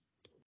 hours.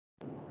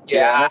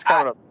 Yeah, and Yeah, that's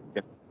kind of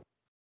what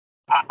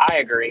I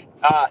agree.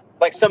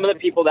 Like some of the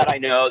people that I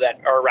know that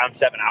are around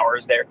 7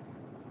 hours, they're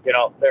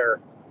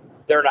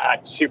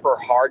not super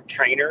hard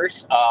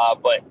trainers,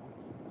 but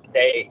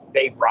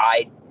they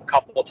ride a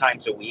couple of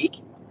times a week,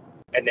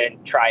 and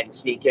then try and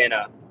sneak in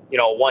a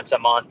once a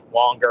month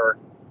longer,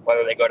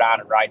 whether they go down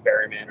and ride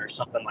Berryman or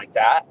something like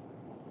that.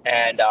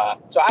 And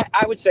so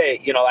I would say,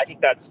 I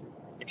think that's,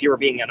 if you were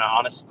being an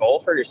honest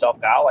goal for yourself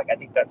now, like I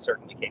think that's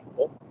certainly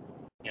capable.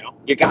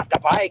 You got the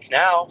bike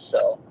now,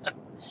 so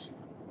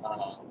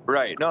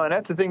Right. No, and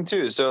that's the thing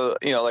too. So,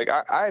 like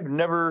I've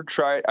never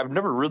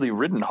really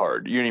ridden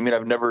hard. You know what I mean?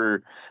 I've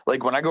never,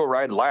 like, when I go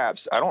ride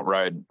laps, I don't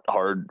ride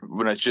hard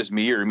when it's just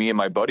me or me and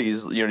my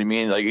buddies. You know what I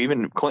mean? Like,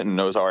 even Clinton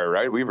knows how I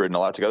ride. We've ridden a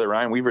lot together.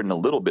 Ryan, we've ridden a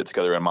little bit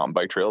together on mountain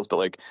bike trails, but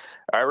like,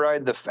 I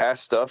ride the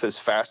fast stuff as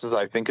fast as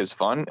I think is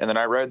fun. And then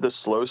I ride the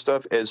slow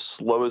stuff as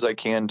slow as I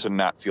can to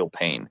not feel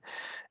pain.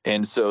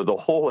 And so the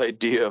whole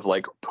idea of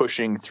like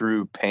pushing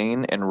through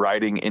pain and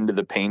riding into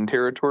the pain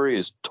territory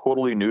is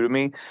totally new to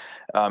me.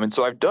 And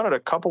so I've done it a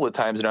couple of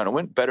times now, and it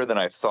went better than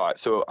I thought.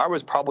 So I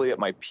was probably at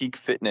my peak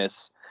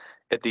fitness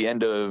at the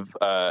end of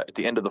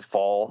the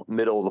fall,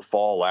 middle of the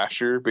fall last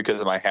year, because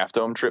of my Half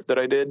Dome trip that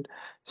I did.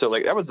 So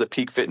like that was the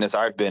peak fitness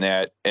I've been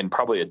at in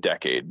probably a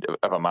decade,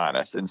 if I'm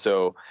honest. And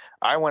so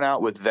I went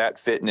out with that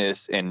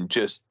fitness and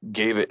just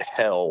gave it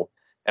hell.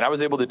 And I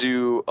was able to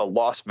do a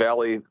Lost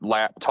Valley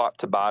lap top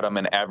to bottom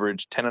and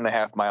average 10 and a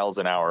half miles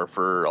an hour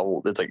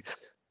it's like,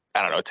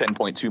 I don't know,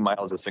 10.2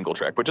 miles a single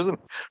track, which isn't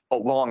a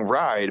long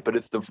ride, but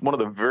it's one of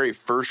the very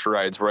first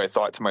rides where I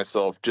thought to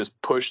myself,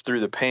 just push through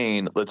the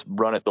pain. Let's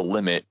run at the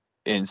limit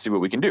and see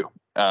what we can do.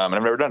 And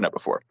I've never done that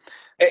before.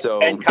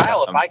 So, and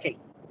Kyle,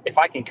 if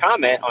I can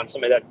comment on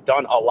somebody that's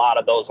done a lot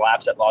of those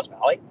laps at Lost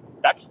Valley,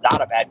 that's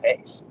not a bad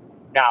pace.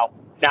 Now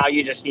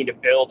you just need to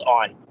build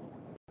on,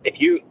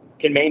 if you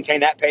can maintain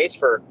that pace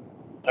for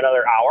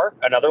another hour,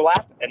 another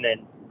lap, and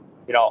then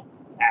you know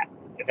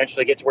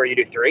eventually get to where you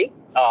do three,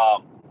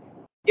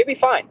 you'll be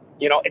fine.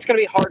 It's going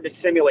to be hard to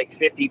simulate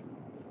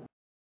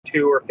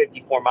 52 or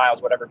 54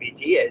 miles, whatever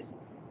BT is,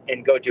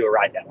 and go do a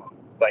ride that long.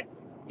 But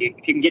if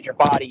you can get your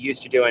body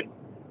used to doing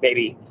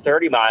maybe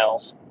 30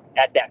 miles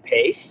at that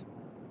pace,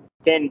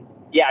 then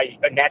yeah,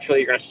 naturally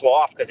you're going to slow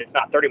off because it's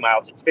not 30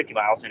 miles, it's 50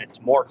 miles, and it's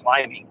more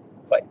climbing.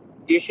 But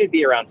you should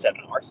be around 7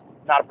 hours.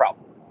 Not a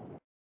problem.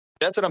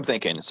 That's what I'm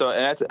thinking. So,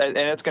 and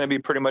that's going to be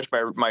pretty much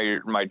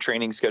my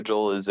training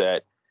schedule. Is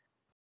that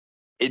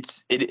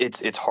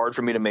it's hard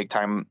for me to make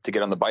time to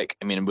get on the bike.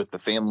 I mean, with the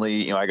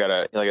family, you know, like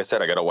I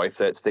said, I got a wife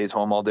that stays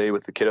home all day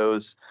with the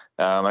kiddos.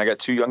 I got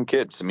 2 young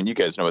kids. I mean, you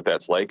guys know what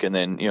that's like. And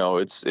then, you know,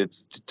 it's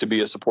to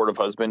be a supportive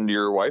husband to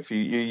your wife.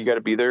 You got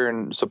to be there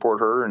and support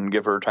her and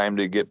give her time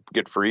to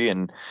get free.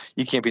 And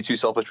you can't be too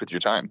selfish with your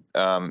time.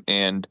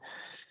 And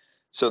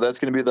so that's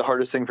going to be the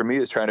hardest thing for me,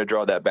 is trying to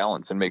draw that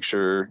balance and make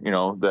sure, you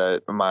know,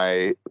 that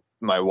my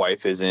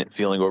wife isn't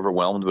feeling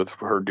overwhelmed with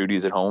her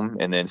duties at home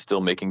and then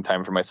still making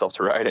time for myself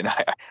to ride. And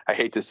I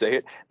hate to say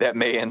it, that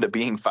may end up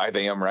being 5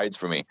 a.m. rides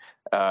for me.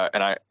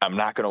 And I'm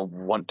not going to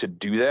want to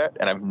do that.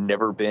 And I've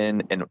never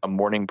been a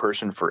morning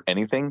person for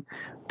anything.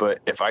 But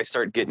if I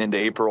start getting into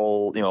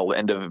April, you know,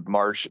 end of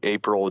March,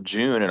 April,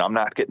 June, and I'm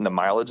not getting the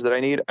mileage that I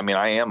need, I mean,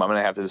 I'm going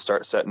to have to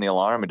start setting the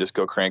alarm and just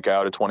go crank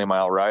out a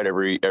 20-mile ride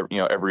every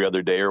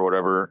other day or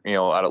whatever, you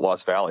know, out at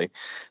Lost Valley.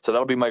 So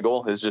that'll be my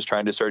goal, is just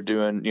trying to start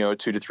doing, you know,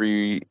 two to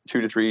three,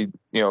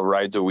 you know,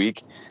 rides a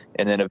week,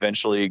 and then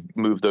eventually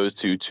move those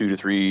to 2 to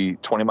 3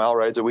 20-mile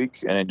rides a week,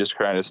 and then just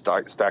kind of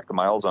stack the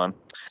miles on.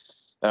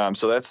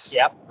 So that's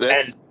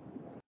and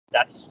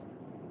that's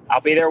I'll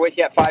be there with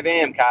you at 5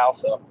 a.m., Kyle.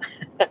 So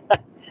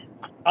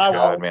I God,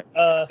 won't. man.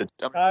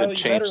 Kyle,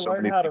 you better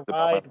learn how to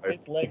ride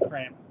with leg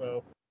cramp,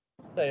 though.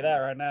 I'll say that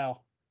right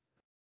now.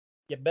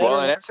 You better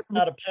learn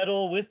how to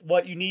pedal with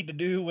what you need to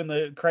do when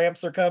the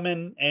cramps are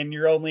coming and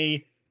you're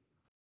only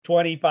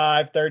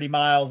 25, 30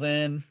 miles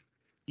in.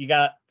 You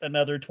got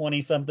another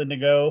 20 something to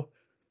go.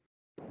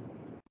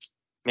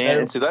 Man,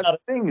 and so that's the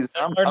thing, is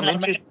I'm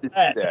interested to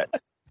see that.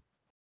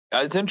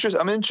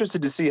 I'm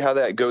interested to see how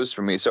that goes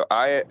for me. So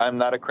I'm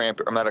not a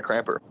cramper. I'm not a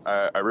cramper.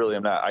 I really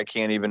am not. I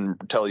can't even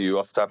tell you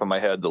off the top of my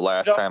head the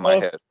last time I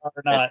had. Or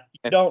not.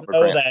 You don't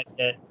know that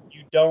yet.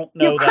 You don't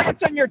know that. You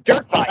cramped on your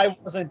dirt bike. I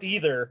wasn't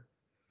either.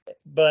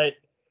 But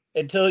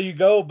until you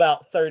go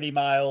about 30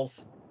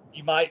 miles,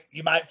 you might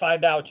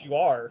find out you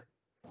are.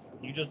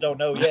 You just don't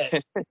know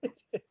yet.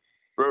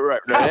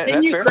 Right. That's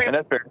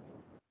fair.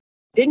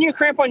 Didn't you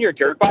cramp on your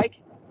dirt bike?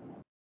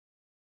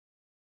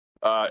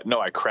 No,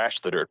 I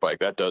crashed the dirt bike.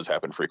 That does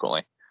happen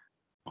frequently.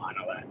 Oh, I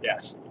know that.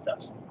 Yes, it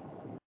does.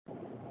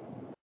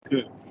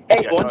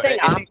 Hey, one thing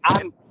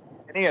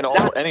any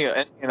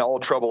and all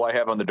trouble I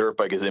have on the dirt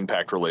bike is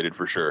impact related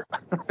for sure.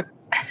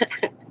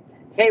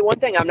 Hey, one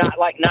thing I'm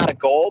not a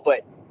goal,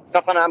 but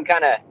something I'm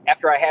kind of,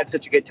 after I had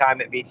such a good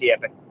time at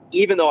VTF,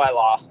 even though I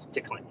lost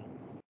to Clinton,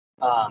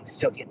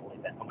 still can't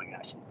believe that. Oh my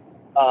gosh.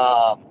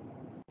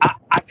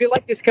 I feel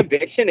like this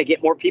conviction to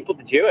get more people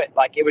to do it.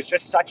 Like, it was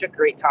just such a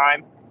great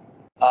time.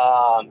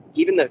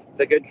 Even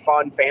the good,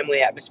 fun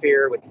family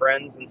atmosphere with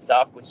friends and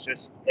stuff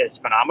is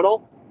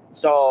phenomenal.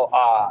 So,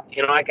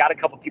 you know, I got a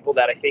couple people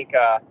that I think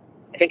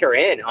are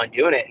in on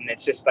doing it, and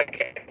it's just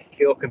like, I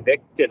feel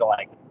convicted.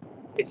 Like,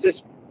 it's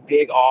this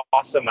big,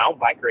 awesome mountain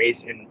bike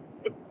race and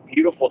a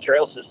beautiful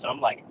trail system.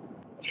 Like,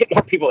 let's get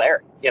more people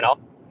there, you know?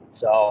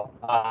 So,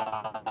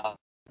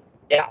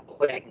 yeah,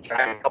 hopefully I can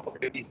try a couple of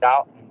newbies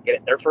out and get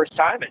it their first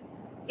time and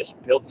just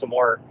build some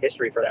more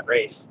history for that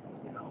race,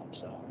 you know?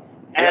 So.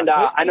 And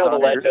I know the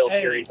Leadville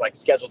series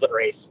scheduled a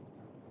race.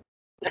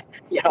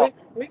 You know,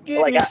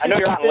 I know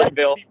you're on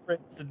Leadville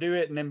to do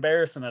it and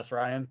embarrassing us,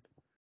 Ryan.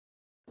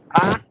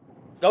 Huh?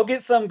 Go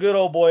get some good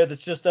old boy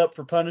that's just up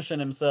for punishing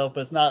himself,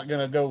 but it's not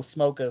gonna go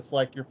smoke us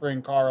like your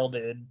friend Carl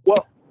did.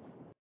 Well,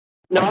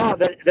 no,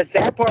 the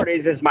sad part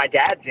is my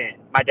dad's in.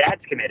 My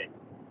dad's committed,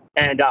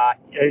 and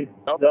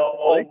the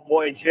old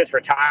boy's just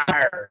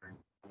retired,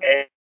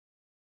 and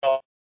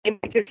he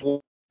just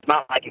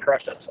not like he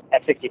crushed us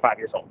at 65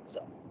 years old.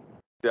 So.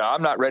 Yeah,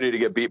 I'm not ready to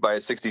get beat by a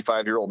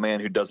 65-year-old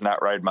man who does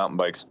not ride mountain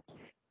bikes.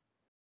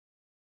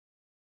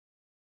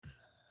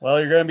 Well,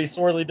 you're going to be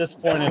sorely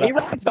disappointed. He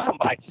rides mountain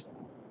bikes.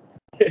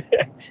 Does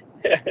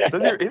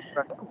he?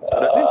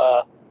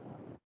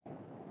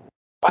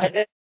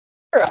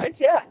 Rides,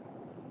 yeah.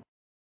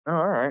 Oh,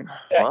 all right.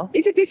 Well,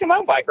 he's a decent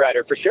mountain bike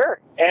rider for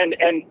sure, and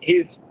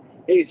he's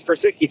for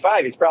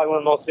 65. He's probably one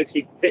of the most fit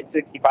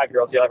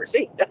 65-year-olds you'll ever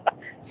see.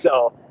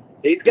 So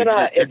he's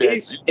gonna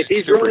if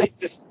he's really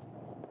just.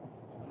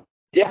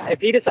 Yeah,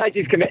 if he decides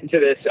he's committing to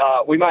this,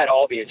 we might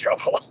all be in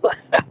trouble.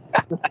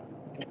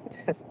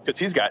 Because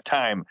he's got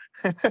time.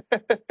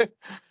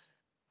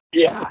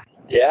 Yeah.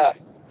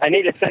 I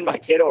need to send my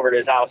kid over to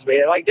his house.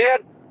 Be like,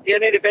 Dad, you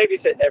need to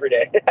babysit every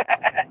day.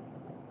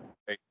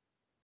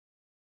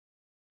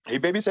 He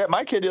babysat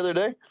my kid the other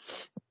day.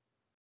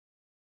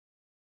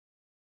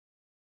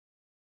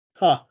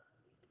 Huh.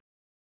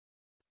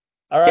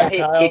 All right,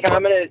 yeah, Kyle.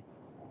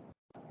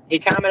 He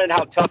commented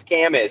how tough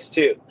Cam is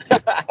too.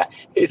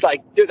 He's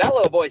like, dude, that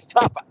little boy's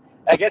tough.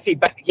 I guess he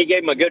gave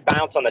him a good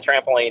bounce on the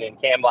trampoline, and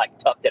Cam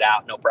toughed it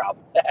out, no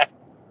problem.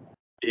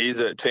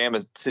 Cam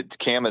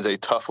is a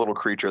tough little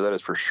creature, that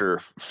is for sure.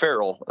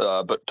 Feral,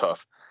 but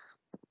tough.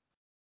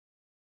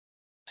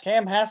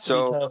 Cam has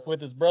to be tough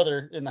with his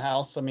brother in the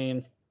house. I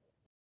mean,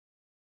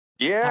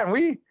 yeah,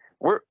 and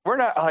we're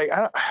not like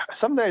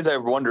some days I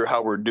wonder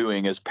how we're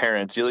doing as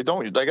parents. You like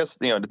don't I guess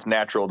it's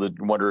natural to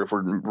wonder if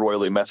we're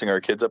royally messing our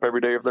kids up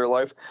every day of their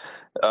life.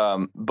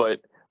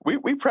 But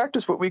we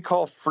practice what we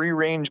call free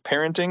range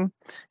parenting,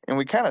 and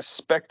we kind of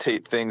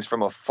spectate things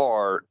from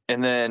afar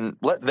and then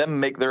let them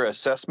make their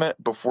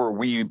assessment before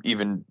we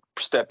even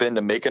step in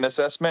to make an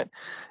assessment.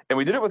 And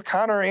we did it with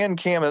Connor and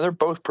Cam, and they're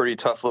both pretty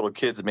tough little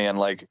kids, man.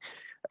 Like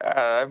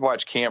I've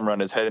watched Cam run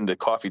his head into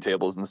coffee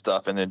tables and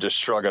stuff, and then just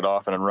shrug it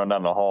off and then run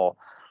down the hall.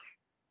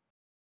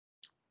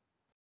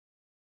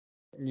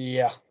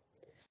 Yeah.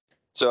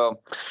 So,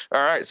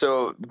 all right.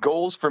 So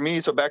goals for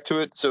me. So back to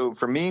it. So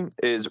for me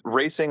is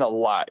racing a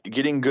lot,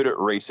 getting good at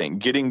racing,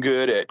 getting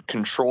good at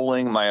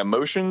controlling my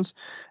emotions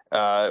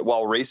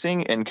while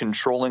racing, and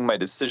controlling my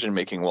decision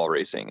making while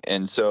racing.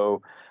 And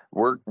so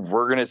we're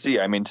gonna see.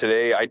 I mean,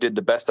 today I did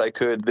the best I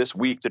could this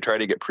week to try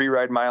to get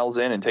pre-ride miles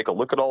in and take a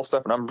look at all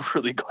stuff. And I'm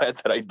really glad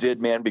that I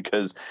did, man,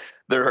 because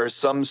there are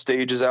some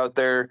stages out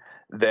there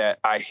that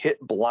I hit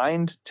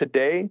blind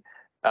today.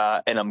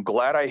 And I'm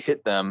glad I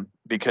hit them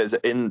because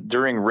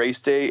during race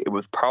day, it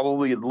was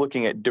probably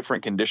looking at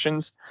different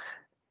conditions.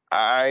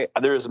 I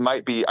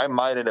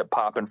might end up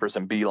popping for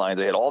some B lines.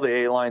 I hit all the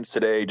A lines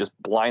today, just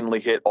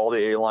blindly hit all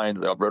the A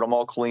lines. I've read them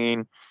all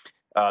clean.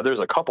 There's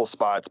a couple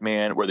spots,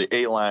 man, where the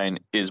A line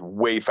is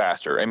way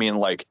faster. I mean,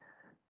 like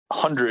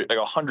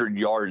 100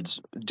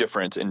 yards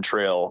difference in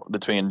trail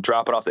between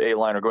dropping off the A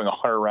line or going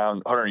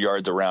 100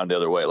 yards around the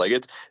other way. Like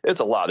it's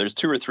a lot. There's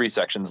 2 or 3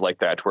 sections like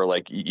that where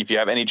like if you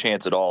have any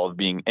chance at all of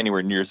being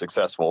anywhere near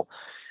successful.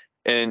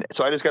 And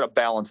so I just got to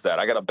balance that.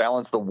 I got to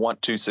balance the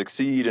want to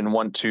succeed and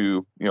want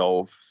to,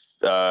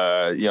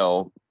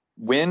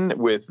 win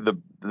with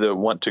the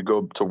want to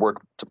go to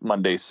work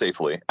Monday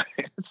safely.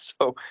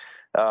 So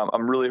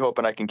I'm really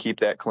hoping I can keep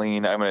that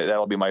clean.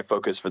 That'll be my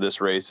focus for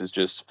this race is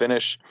just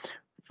finish,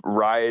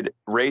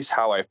 race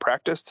how I've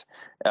practiced,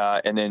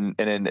 and then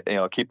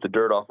keep the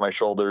dirt off my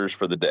shoulders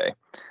for the day.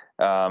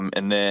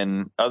 And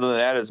then other than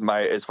that,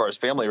 as far as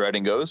family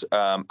riding goes,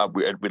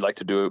 we'd like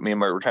to do it.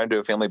 We're trying to do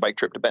a family bike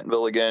trip to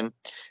Bentonville again.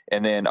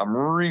 And then I'm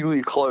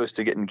really close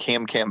to getting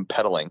Cam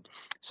pedaling.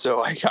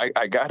 So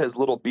I got his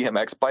little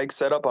BMX bike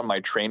set up on my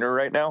trainer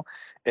right now,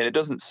 and it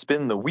doesn't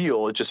spin the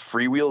wheel. It just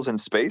freewheels in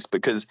space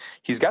because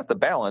he's got the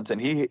balance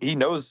and he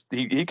knows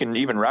he can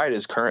even ride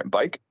his current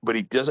bike, but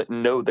he doesn't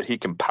know that he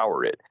can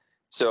power it.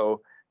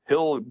 So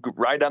he'll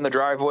ride down the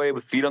driveway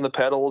with feet on the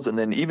pedals and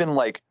then even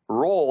like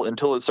roll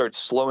until it starts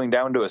slowing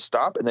down to a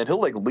stop. And then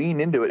he'll like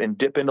lean into it and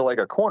dip into like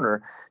a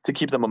corner to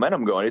keep the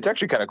momentum going. It's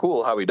actually kind of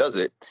cool how he does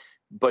it.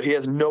 But he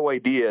has no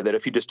idea that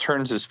if he just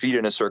turns his feet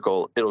in a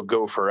circle, it'll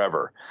go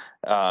forever.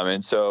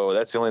 And so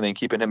that's the only thing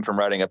keeping him from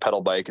riding a pedal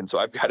bike. And so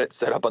I've got it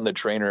set up on the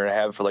trainer and I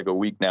have for like a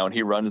week now. And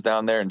he runs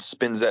down there and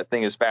spins that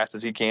thing as fast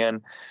as he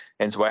can.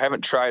 And so I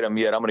haven't tried him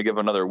yet. I'm going to give him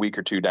another week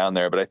or 2 down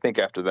there. But I think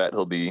after that,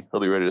 he'll be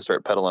ready to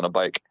start pedaling a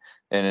bike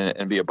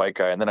and be a bike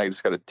guy. And then I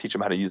just got to teach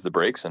him how to use the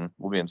brakes and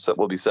we'll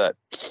be set.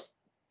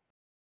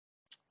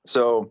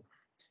 So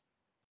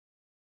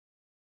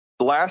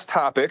the last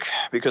topic,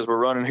 because we're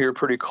running here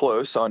pretty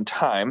close on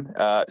time.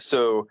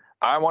 So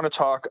I want to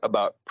talk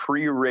about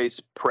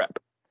pre-race prep.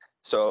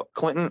 So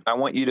Clinton, I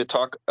want you to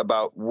talk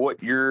about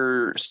what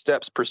your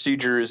steps,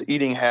 procedures,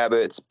 eating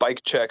habits,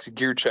 bike checks,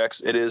 gear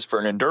checks it is for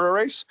an enduro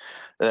race.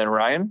 And then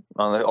Ryan,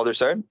 on the other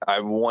side,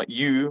 I want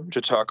you to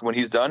talk when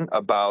he's done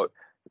about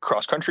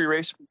cross country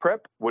race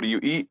prep. What do you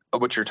eat?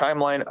 What's your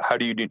timeline? How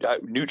do you do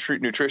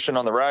nutrition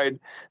on the ride?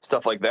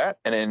 Stuff like that.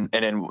 And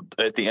then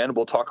at the end,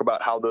 we'll talk about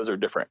how those are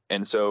different.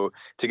 And so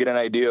to get an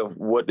idea of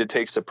what it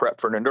takes to prep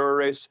for an enduro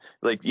race,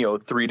 like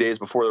 3 days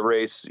before the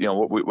race,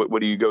 what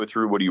do you go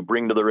through? What do you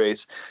bring to the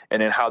race?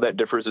 And then how that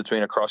differs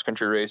between a cross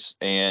country race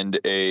and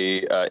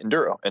a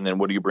enduro. And then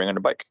what do you bring on a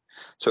bike?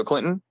 So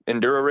Clinton,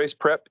 enduro race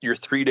prep, you're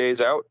 3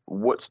 days out.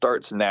 What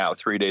starts now,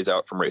 3 days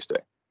out from race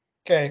day?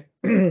 Okay.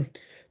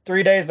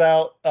 3 days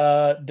out,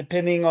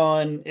 depending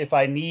on if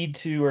I need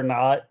to or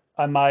not,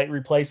 I might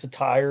replace a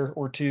tire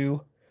or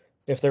two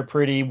if they're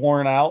pretty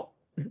worn out.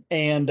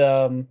 And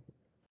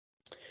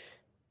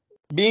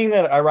being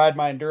that I ride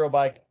my enduro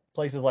bike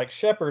places like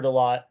Shepherd a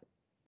lot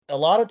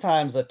of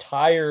times a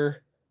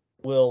tire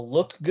will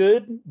look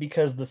good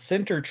because the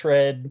center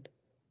tread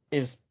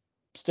is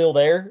still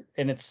there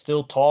and it's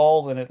still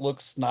tall and it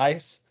looks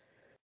nice.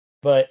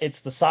 But it's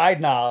the side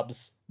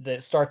knobs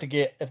that start to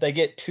get, if they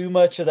get too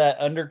much of that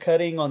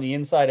undercutting on the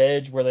inside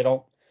edge where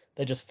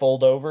they just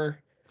fold over.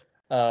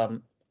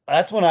 Um,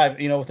 that's when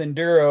with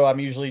enduro, I'm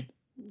usually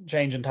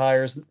changing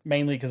tires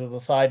mainly because of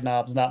the side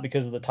knobs, not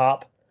because of the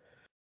top.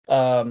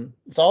 So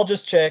I'll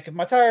just check. If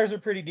my tires are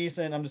pretty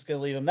decent, I'm just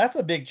gonna leave them. That's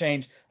a big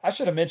change. I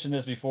should have mentioned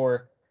this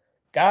before.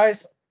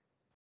 Guys,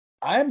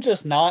 I'm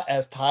just not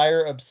as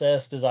tire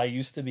obsessed as I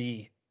used to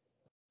be.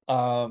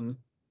 Um,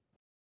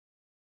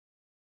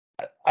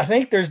 I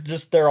think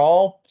they're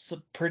all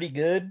pretty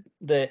good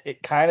that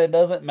it kind of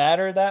doesn't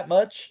matter that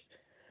much.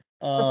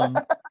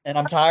 And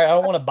I'm tired.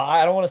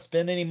 I don't want to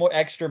spend any more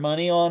extra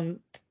money on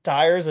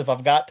tires if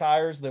I've got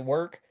tires that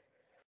work.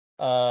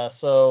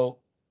 So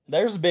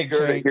there's a big You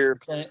heard it change for here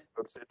Clint.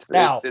 first, folks.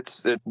 Now,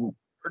 It's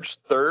March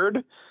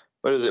 3rd.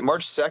 What is it?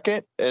 March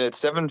 2nd, and it's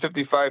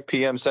 7:55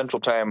 p.m. Central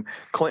Time.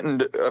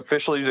 Clinton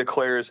officially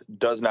declares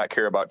does not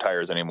care about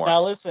tires anymore.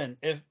 now listen,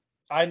 if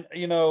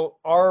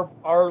our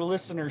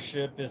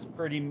listenership is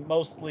pretty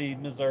mostly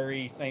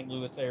Missouri, St.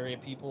 Louis area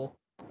people.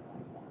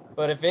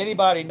 But if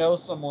anybody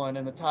knows someone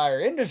in the tire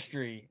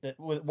industry that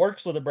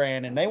works with a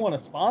brand and they want to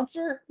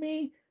sponsor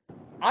me,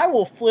 I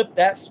will flip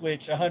that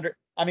switch 100.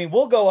 I mean,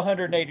 we'll go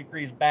 180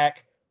 degrees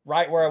back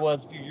right where I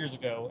was a few years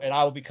ago, and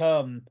I will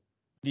become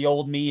the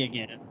old me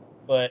again.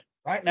 But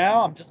right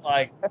now, I'm just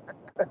like,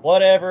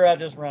 whatever. I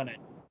just run it.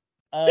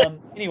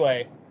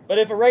 Anyway, but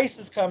if a race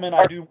is coming,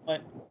 I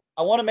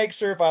want to make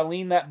sure if I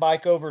lean that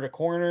bike over to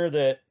corner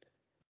that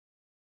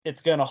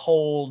it's gonna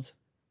hold,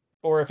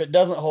 or if it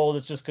doesn't hold,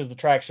 it's just because the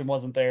traction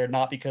wasn't there,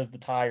 not because the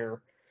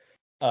tire.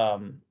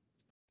 Um,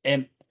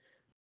 and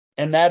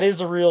And that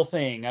is a real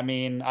thing. I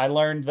mean, I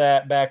learned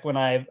that back when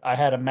I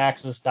had a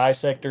Maxxis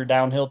Dissector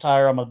downhill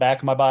tire on the back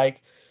of my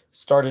bike,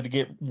 started to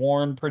get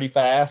worn pretty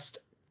fast.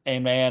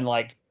 And man,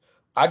 like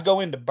I'd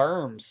go into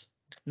berms,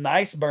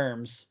 nice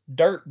berms,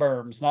 dirt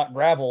berms, not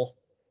gravel,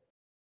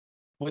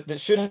 that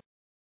should have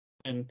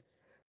been,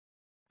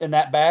 and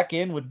that back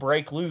end would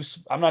break loose.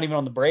 I'm not even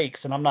on the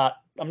brakes, and I'm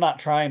not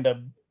trying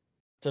to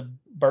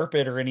burp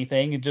it or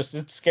anything.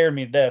 It scared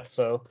me to death.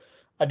 So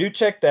I do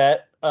check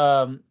that.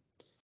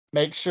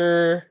 Make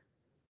sure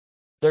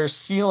there's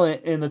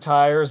sealant in the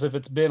tires if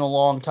it's been a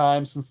long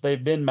time since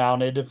they've been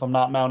mounted, if I'm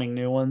not mounting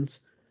new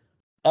ones.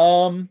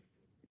 Um,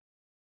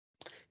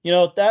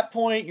 at that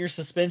point, your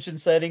suspension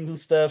settings and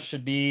stuff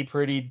should be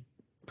pretty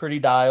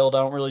dialed. I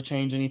don't really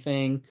change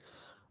anything.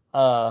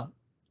 Uh,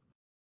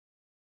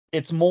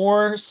 it's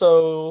more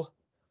so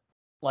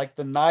like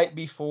the night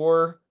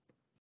before,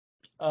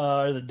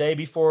 or the day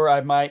before,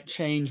 I might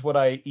change what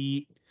I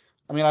eat.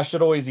 I mean, I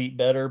should always eat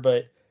better,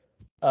 but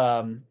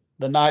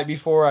the night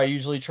before, I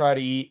usually try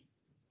to eat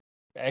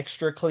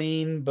extra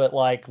clean, but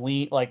like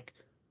lean, like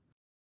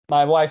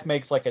my wife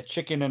makes like a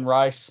chicken and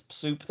rice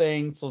soup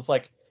thing. So it's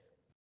like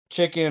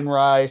chicken,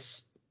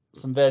 rice,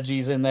 some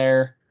veggies in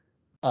there.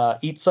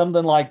 Eat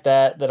something like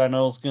that I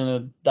know is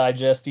gonna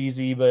digest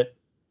easy, but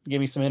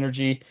give me some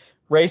energy.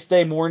 Race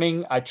day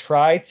morning, I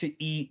try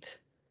to eat.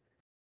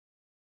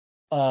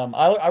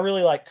 I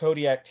really like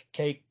Kodiak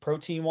cake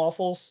protein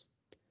waffles,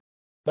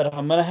 but if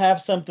I'm gonna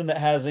have something that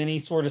has any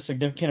sort of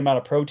significant amount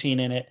of protein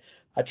in it,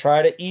 I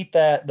try to eat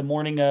that the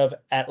morning of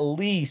at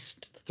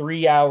least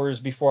 3 hours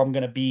before I'm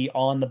gonna be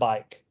on the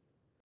bike.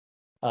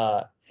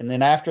 And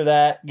then after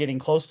that, getting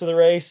close to the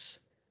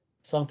race,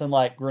 something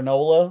like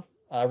granola.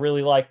 I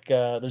really like,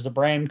 there's a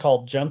brand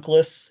called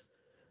Junkless.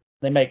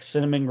 They make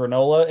cinnamon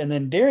granola. And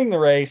then during the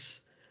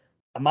race,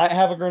 I might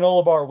have a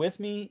granola bar with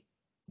me,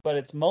 but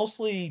it's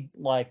mostly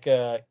like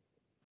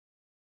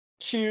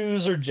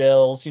chews or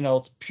gels.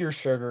 It's pure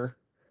sugar.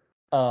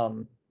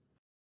 Um,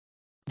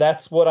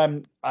 that's what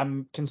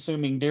I'm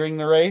consuming during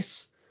the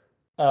race.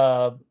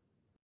 Uh,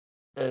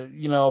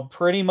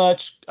 pretty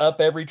much up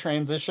every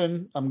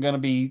transition. I'm gonna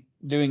be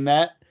doing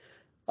that.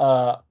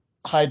 Uh,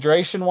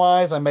 Hydration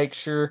wise, I make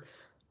sure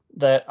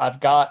that I've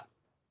got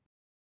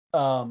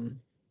um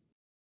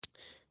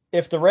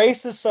if the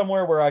race is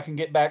somewhere where I can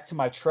get back to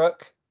my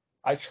truck,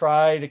 I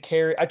try to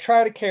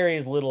carry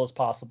as little as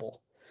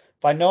possible.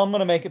 If I know I'm going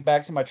to make it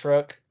back to my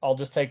truck, I'll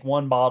just take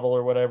one bottle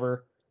or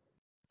whatever,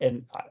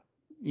 and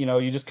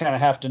you just kind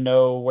of have to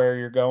know where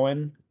you're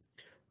going.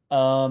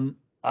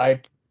 I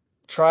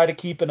try to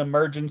keep an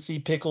emergency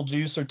pickle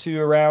juice or two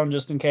around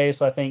just in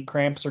case I think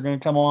cramps are going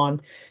to come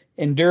on.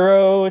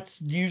 Enduro,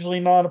 it's usually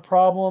not a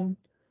problem.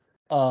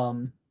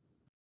 Um,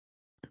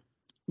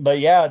 but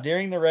yeah,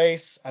 during the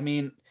race, I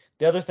mean,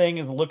 the other thing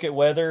is look at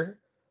weather.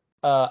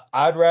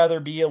 I'd rather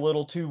be a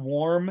little too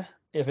warm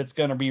if it's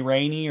going to be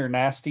rainy or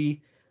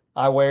nasty.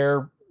 I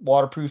wear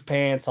waterproof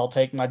pants. I'll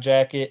take my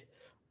jacket.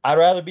 I'd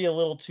rather be a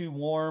little too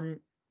warm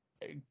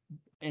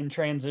in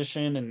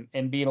transition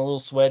and being a little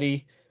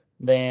sweaty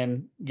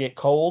than get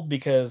cold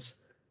because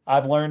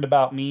I've learned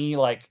about me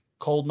like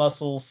cold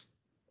muscles,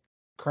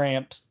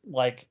 cramps.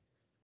 Like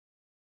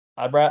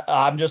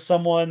I'm just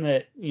someone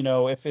that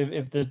if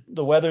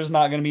the weather's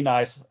not going to be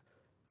nice,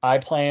 I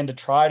plan to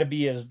try to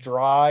be as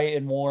dry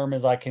and warm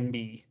as I can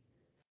be.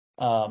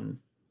 Um,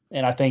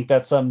 and I think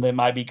that's something that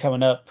might be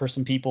coming up for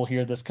some people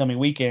here this coming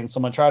weekend. So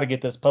I'm gonna try to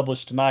get this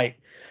published tonight.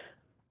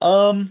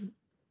 Um,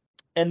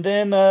 and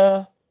then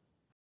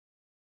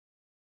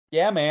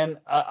yeah, man,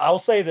 I'll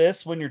say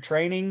this: when you're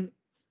training,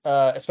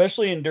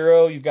 especially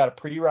enduro, you've got a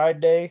pre-ride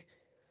day.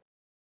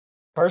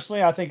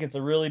 Personally, I think it's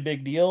a really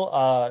big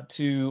deal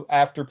to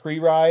after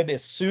pre-ride,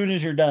 as soon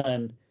as you're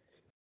done,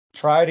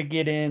 try to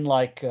get in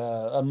like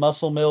a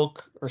muscle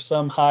milk or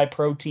some high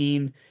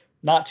protein,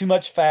 not too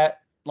much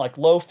fat, like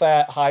low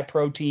fat, high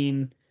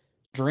protein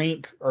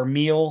drink or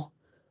meal.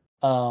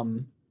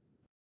 Um,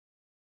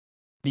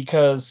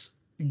 because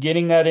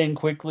getting that in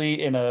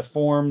quickly in a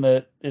form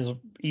that is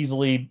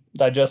easily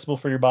digestible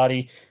for your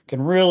body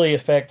can really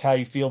affect how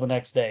you feel the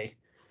next day.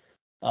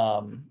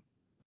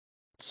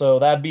 So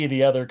that'd be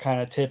the other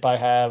kind of tip I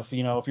have.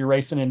 You know, if you're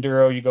racing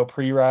enduro, you go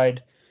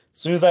pre-ride. As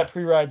soon as that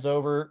pre-ride's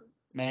over,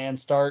 man,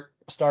 start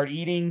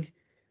eating.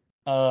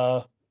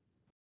 Uh,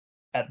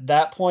 at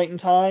that point in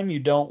time, you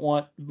don't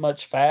want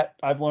much fat.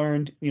 I've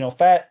learned,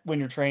 fat when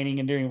you're training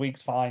and during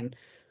weeks fine,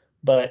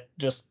 but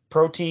just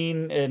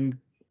protein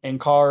and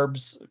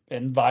carbs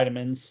and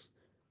vitamins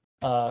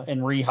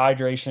and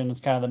rehydration is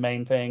kind of the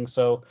main thing.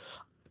 So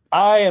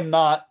I am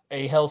not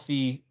a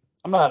healthy.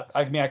 I'm not.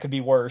 I mean, I could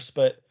be worse,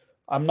 but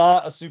I'm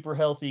not a super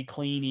healthy,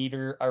 clean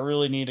eater. I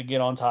really need to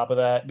get on top of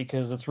that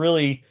because it's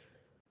really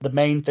the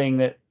main thing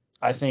that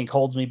I think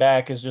holds me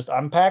back is just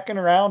I'm packing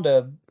around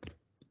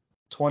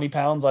 20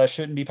 pounds I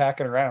shouldn't be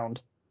packing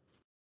around,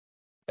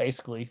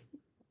 basically.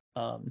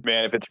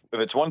 Man, if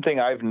it's one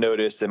thing I've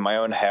noticed in my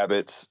own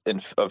habits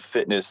of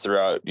fitness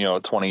throughout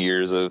 30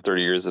 years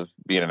of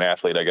being an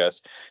athlete, I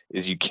guess,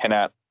 is you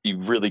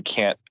really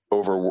can't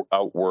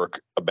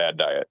outwork a bad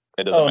diet.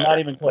 It doesn't matter. Not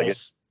even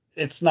close.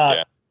 It's not.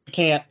 Yeah. You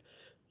can't.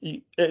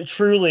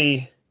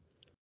 Truly,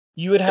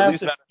 you would At have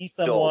least to not be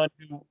adult.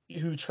 someone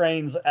who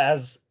trains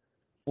as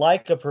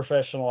like a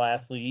professional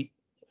athlete,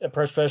 a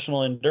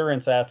professional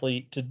endurance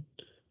athlete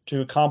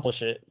to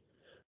accomplish it.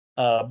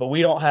 But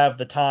we don't have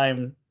the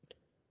time.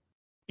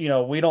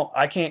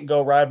 I can't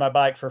go ride my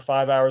bike for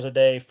 5 hours a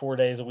day, 4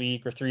 days a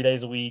week, or 3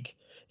 days a week.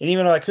 And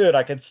even if I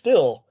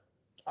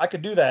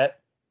could do that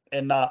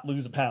and not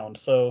lose a pound.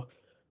 So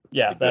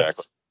yeah,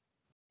 Exactly.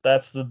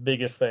 that's the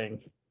biggest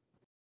thing.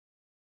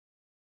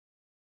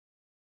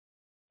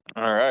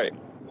 All right.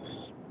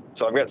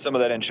 So I've got some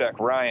of that in check.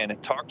 Ryan,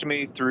 talk to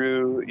me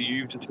through.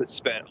 You've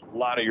spent a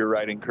lot of your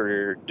riding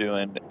career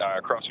doing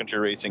cross country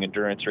racing,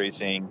 endurance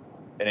racing,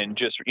 and then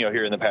just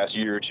here in the past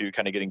year or two,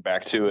 kind of getting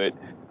back to it.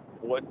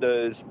 What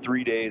does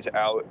 3 days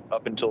out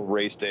up until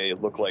race day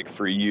look like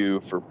for you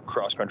for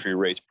cross country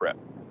race prep?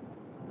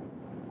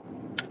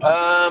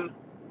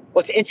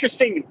 What's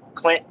interesting,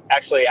 Clint,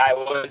 actually, I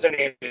wasn't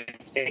even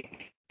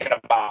thinking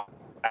about.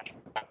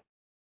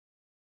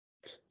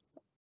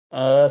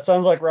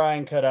 Sounds like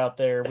Ryan cut out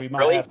there. We might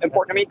Really have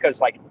important to me because,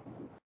 like,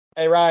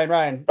 Hey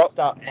Ryan, oh,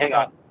 stop. hang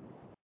Stop. on.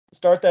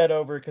 Start that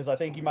over because I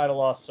think you might have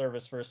lost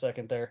service for a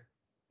second there.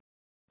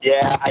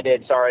 Yeah, I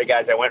did. Sorry,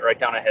 guys. I went right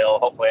down a hill.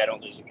 Hopefully, I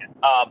don't lose again.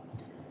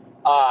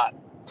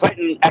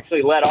 Clinton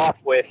actually led off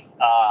with,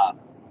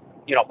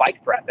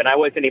 bike prep, and I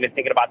wasn't even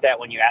thinking about that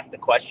when you asked the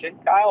question,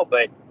 Kyle.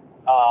 But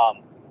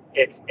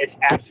it's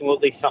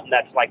absolutely something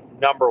that's like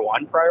number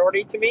one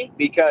priority to me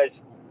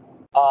because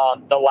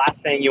the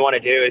last thing you want to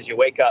do is you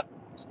wake up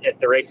if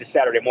the race is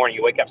Saturday morning.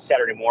 You wake up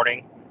Saturday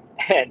morning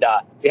and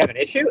you have an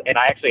issue. And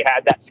I actually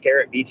had that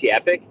scare at BT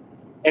Epic,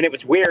 and it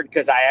was weird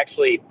because I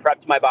actually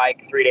prepped my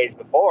bike 3 days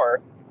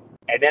before,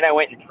 and then I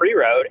went and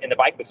pre-rode, and the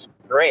bike was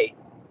great.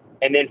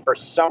 And then for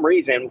some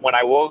reason, when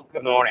I woke up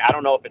in the morning, I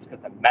don't know if it's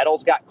because the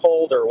metals got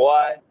cold or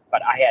what,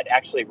 but I had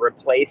actually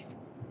replaced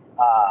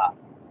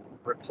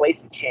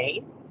the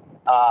chain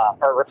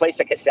or replaced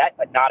a cassette,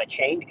 but not a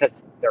chain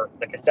because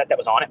the cassette that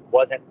was on it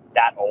wasn't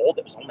that old.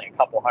 It was only a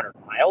couple 100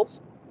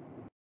 miles.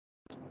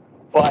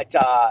 But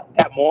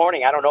that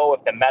morning, I don't know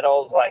if the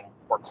metals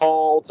were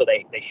cold, so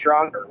they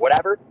shrunk or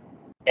whatever.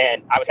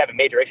 And I was having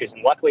major issues.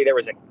 And luckily, there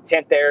was a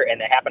tent there,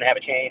 and they happened to have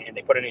a chain, and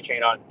they put a new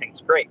chain on, and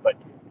things great. But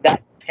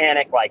that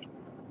panic,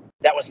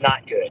 that was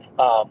not good.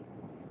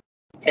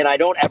 And I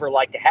don't ever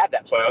like to have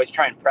that, so I always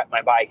try and prep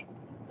my bike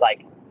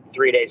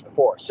 3 days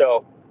before.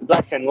 So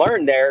lesson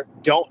learned there: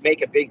 don't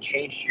make a big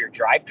change to your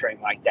drivetrain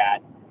like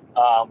that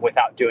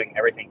without doing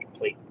everything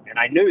complete. And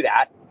I knew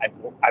that.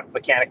 I've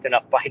mechanicked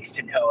enough bikes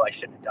to know I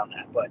shouldn't have done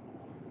that. But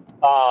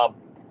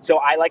so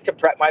I like to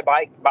prep my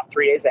bike about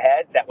 3 days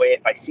ahead. That way,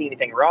 if I see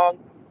anything wrong,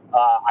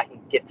 I can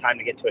get time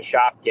to get to a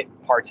shop, get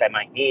parts I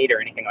might need or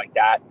anything like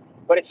that.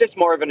 But it's just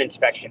more of an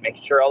inspection,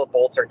 making sure all the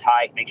bolts are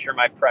tight, make sure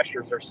my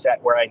pressures are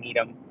set where I need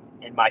them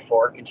in my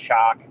fork and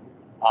shock.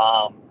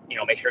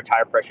 Make sure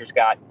tire pressure's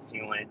got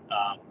sealant.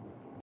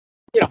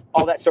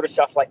 All that sort of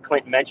stuff like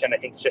Clint mentioned, I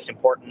think it's just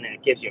important, and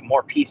it gives you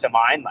more peace of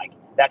mind. Like,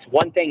 that's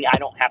one thing I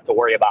don't have to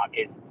worry about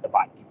is the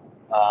bike.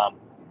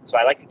 So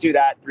I like to do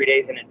that 3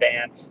 days in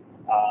advance,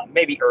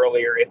 maybe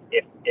earlier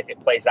if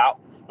it plays out.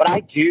 But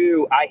I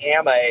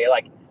am a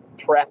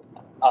prep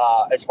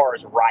as far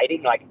as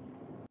riding.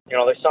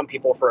 There's some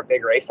people for a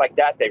big race like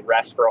that, they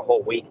rest for a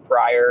whole week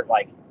prior.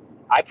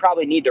 I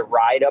probably need to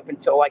ride up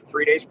until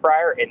 3 days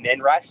prior and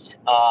then rest.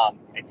 I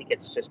think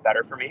it's just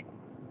better for me.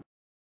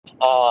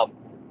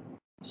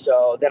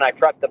 So then I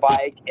prep the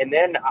bike, and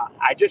then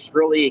I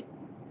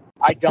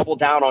double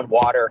down on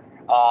water.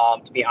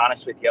 To be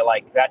honest with you,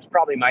 that's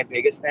probably my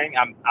biggest thing.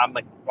 I'm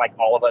like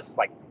all of us.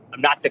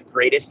 I'm not the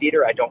greatest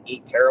eater. I don't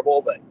eat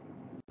terrible, but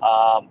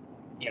I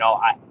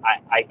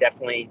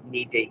definitely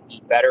need to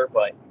eat better.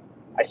 But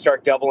I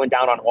start doubling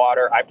down on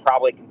water. I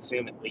probably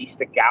consume at least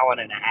 1.5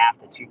 gallons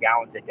to 2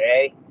 gallons a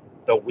day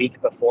the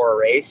week before a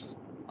race.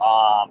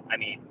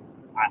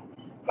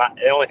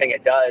 the only thing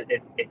it does is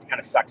it kind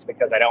of sucks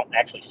because I don't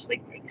actually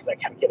sleep good because I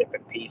kind of get up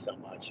and pee so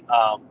much.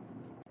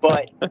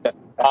 But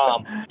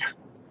um,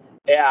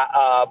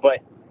 yeah, but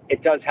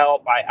it does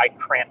help. I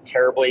cramp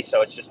terribly,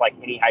 so it's just like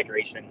any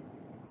hydration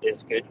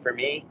is good for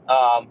me.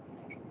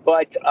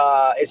 But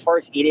as far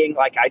as eating,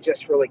 like I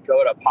just really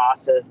go to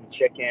pastas and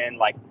chicken,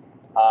 like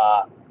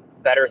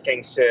better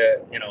things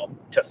to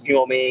to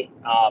fuel me.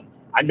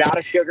 I'm not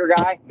a sugar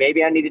guy.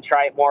 Maybe I need to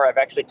try it more. I've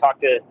actually talked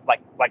to like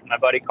my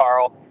buddy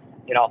Carl.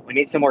 We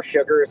need some more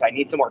sugars. I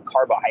need some more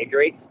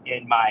carbohydrates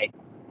in my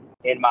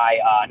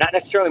not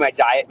necessarily my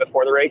diet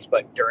before the race,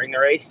 but during the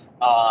race.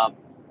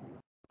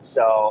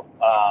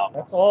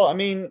 That's all. I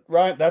mean,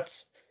 right?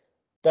 That's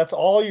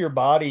all your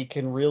body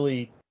can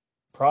really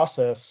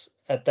process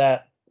at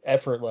that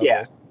effort yeah, level.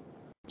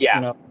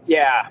 yeah,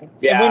 yeah, And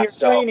when yeah. you're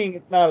training,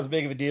 it's not as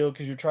big of a deal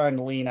because you're trying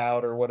to lean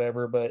out or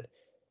whatever. But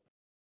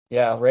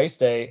yeah, race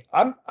day.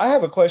 I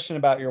have a question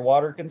about your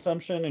water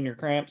consumption and your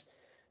cramps.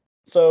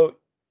 So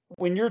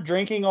when you're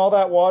drinking all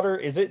that water,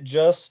 is it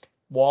just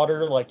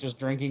water, like just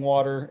drinking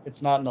water?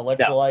 It's not an No,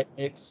 electrolyte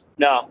mix?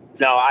 no,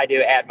 no. I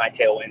do add my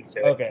tailwinds to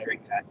it and Okay.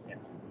 drink that. Yeah.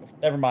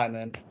 Never mind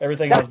then.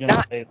 Everything I was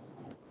gonna say is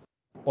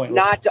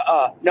pointless.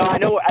 No, I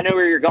know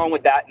where you're going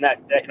with that, and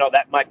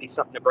that might be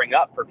something to bring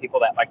up for people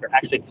that like are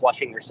actually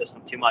flushing their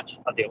system too much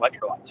of the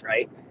electrolytes,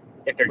 right?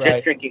 If they're just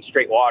Right. drinking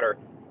straight water.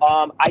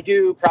 I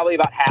do probably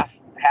about half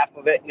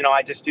of it.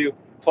 I just do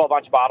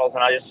 12-ounce bottles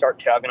and I just start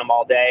chugging them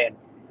all day, and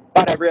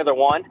about every other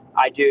one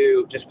I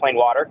do just plain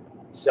water.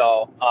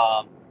 So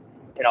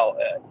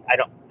I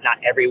don't, not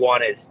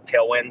everyone is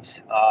tailwinds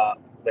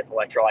with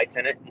electrolytes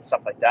in it and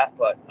stuff like that,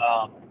 but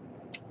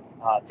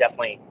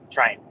definitely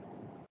try and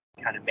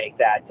kind of make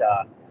that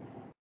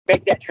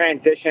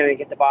transition and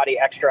get the body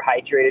extra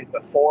hydrated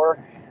before.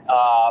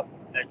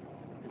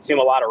 Consume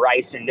a lot of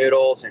rice and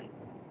noodles and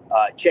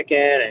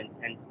chicken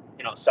and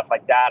stuff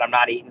like that. I'm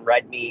not eating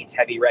red meats,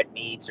 heavy red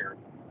meats, or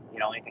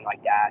anything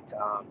like that.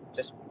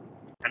 Just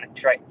kind of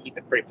try to keep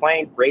it pretty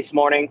plain. Race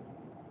morning,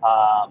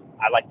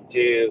 I like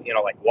to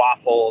do like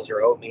waffles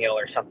or oatmeal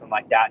or something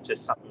like that.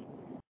 Just something,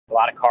 a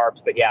lot of carbs,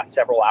 but yeah,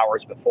 several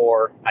hours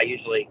before. I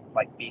usually,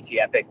 like BT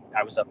Epic,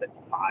 I was up at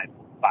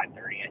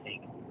 5:30, I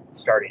think.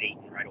 Started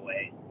eating right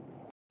away.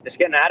 Just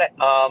getting at it.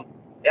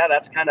 Yeah,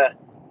 that's kind of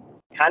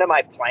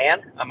my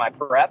plan on my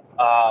prep.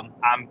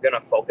 I'm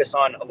gonna focus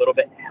on a little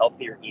bit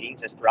healthier eating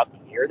just throughout the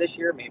year this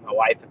year. Me and my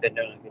wife have been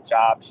doing a good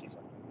job. She's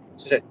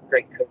a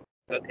great cook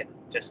and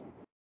just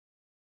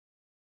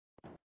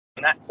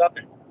doing that stuff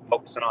and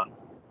focusing on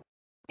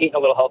eating a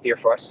little healthier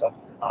for us. So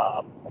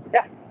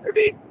yeah, it'd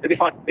be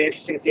fun. It'd be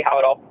interesting to see how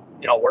it all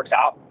works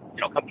out.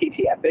 Come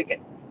PT Epic,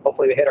 and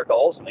hopefully we hit our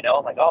goals and we know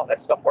like, oh, that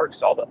stuff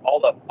works. All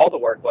the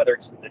work, whether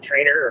it's the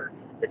trainer or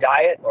the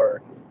diet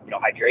or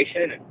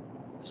hydration and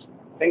just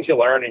things you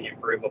learn and you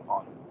improve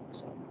upon.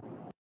 So.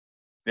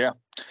 Yeah.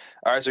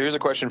 All right. So here's a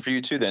question for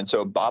you too. Then,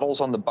 so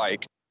bottles on the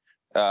bike,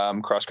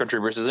 cross country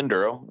versus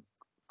enduro.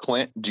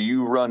 Clint, do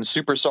you run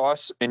super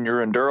sauce in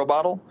your enduro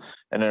bottle?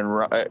 And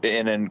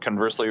then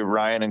conversely,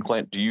 Ryan and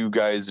Clint, do you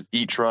guys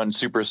each run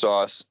super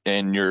sauce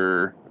in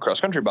your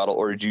cross country bottle,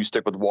 or do you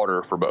stick with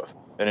water for both?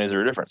 And is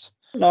there a difference?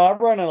 No, I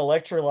run an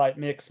electrolyte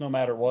mix no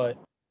matter what.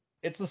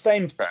 It's the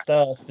same Okay.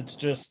 stuff. It's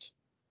just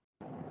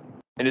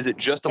And is it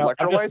just I'm just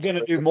electrolytes? gonna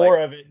Or is do it more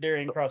of it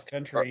during cross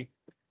country.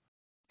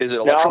 is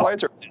it No,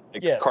 electrolytes or is it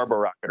like Yes. Carbo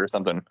Rocket or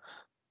something?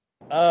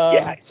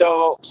 yeah.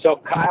 So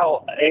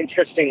Kyle,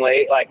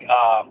 interestingly, like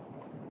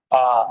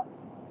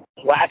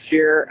last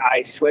year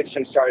I switched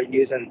and started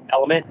using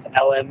Element,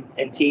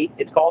 LMNT,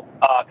 it's called,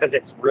 because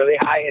it's really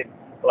high in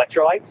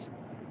electrolytes,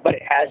 but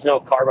it has no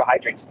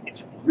carbohydrates.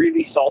 It's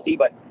really salty,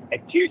 but I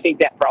do think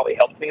that probably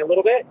helped me a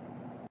little bit.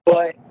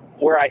 But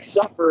where I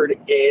suffered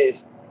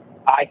is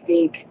I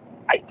think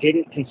I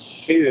didn't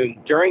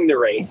during the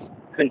race,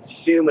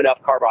 consume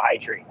enough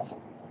carbohydrates.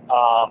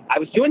 I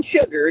was doing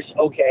sugars,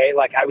 okay,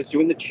 like I was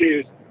doing the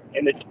chews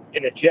and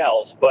the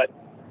gels, but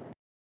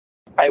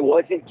I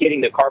wasn't getting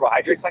the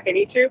carbohydrates like I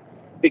need to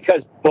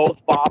because both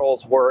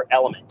bottles were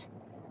Element.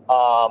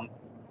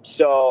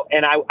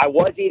 And I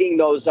was eating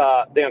those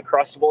the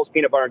Uncrustables,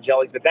 peanut butter and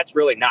jellies, but that's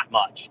really not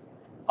much.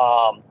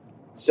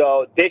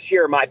 So this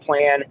year my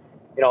plan,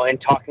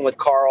 and talking with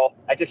Carl,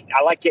 I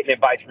like getting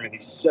advice from him.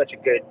 He's such a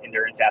good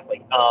endurance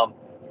athlete.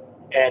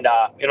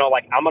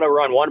 Like I'm gonna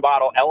run one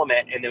bottle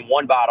Element and then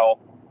one bottle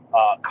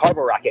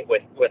Carbo Rocket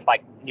with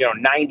like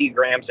 90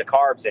 grams of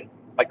carbs, and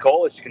my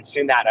goal is to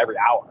consume that every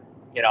hour.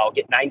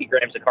 Get 90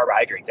 grams of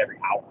carbohydrates every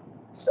hour.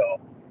 So,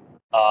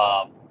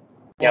 Well,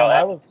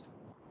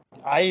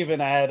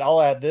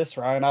 I'll add this,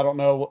 Ryan. I don't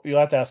know. You'll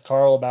have to ask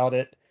Carl about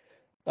it.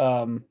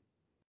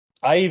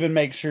 I even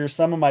make sure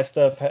some of my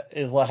stuff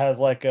has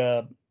like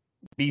a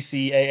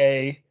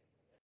BCAA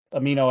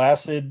amino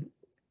acid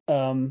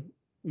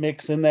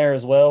mix in there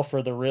as well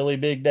for the really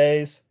big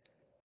days,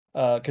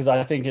 because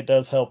I think it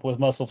does help with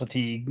muscle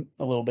fatigue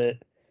a little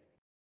bit.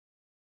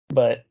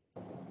 But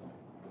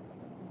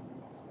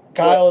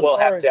Kyle, as we'll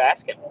far have to as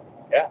ask him.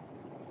 Yeah.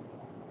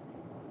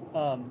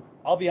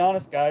 I'll be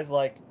honest, guys,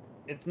 like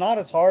it's not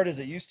as hard as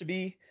it used to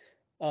be.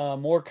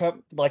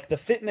 like the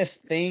fitness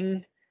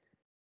thing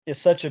is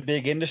such a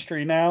big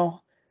industry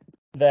now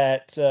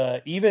that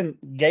even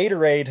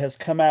Gatorade has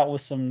come out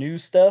with some new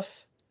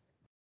stuff.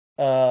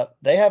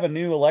 They have a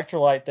new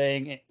electrolyte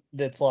thing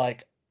that's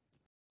like,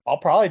 I'll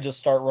probably just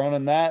start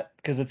running that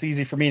because it's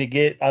easy for me to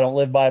get. I don't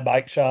live by a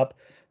bike shop.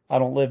 I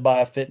don't live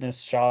by a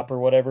fitness shop or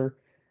whatever.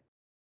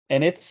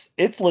 And it's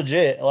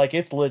legit. Like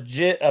it's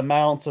legit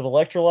amounts of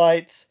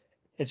electrolytes.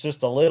 It's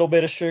just a little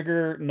bit of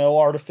sugar, no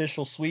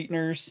artificial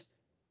sweeteners.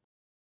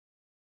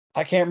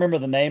 I can't remember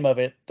the name of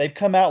it. They've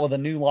come out with a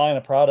new line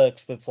of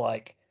products that's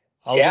like,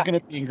 I was Yeah, looking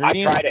at the I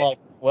ingredients, tried it. like,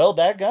 well,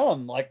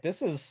 dadgum, like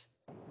this is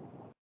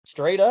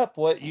straight up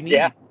what you need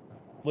Yeah.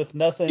 with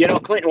nothing, You know,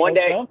 Clinton, no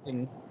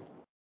jumping.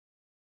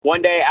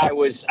 one day I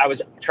was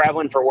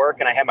traveling for work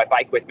and I had my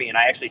bike with me and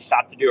I actually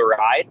stopped to do a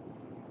ride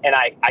and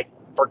I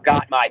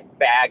forgot my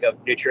bag of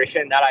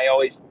nutrition that I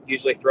always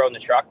usually throw in the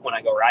truck when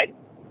I go ride.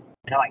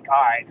 And I'm like,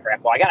 all right,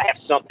 crap. Well, I gotta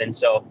have something.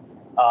 So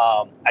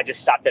I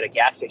just stopped at a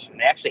gas station and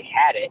they actually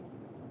had it.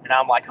 And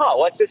I'm like, huh,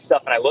 what's this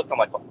stuff? And I looked, I'm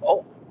like,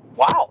 oh,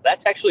 wow,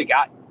 that's actually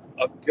got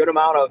a good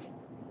amount of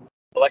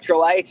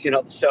electrolytes, you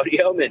know, the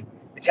sodium and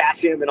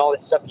potassium and all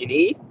this stuff you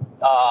need.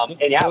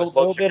 Just And a yeah, it was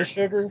low little bit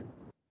sugar. of sugar.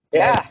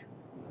 Yeah,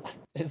 Like,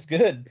 it's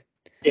good.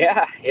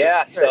 yeah,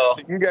 yeah. So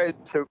So you guys,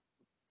 so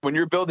when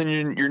you're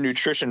building your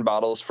nutrition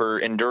bottles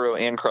for enduro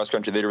and cross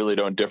country, they really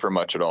don't differ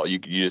much at all. You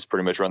just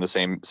pretty much run the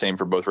same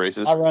for both I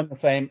races. run the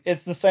same.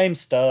 It's the same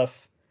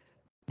stuff,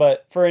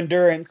 but for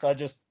endurance,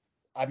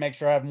 I make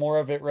sure I have more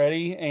of it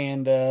ready,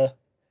 and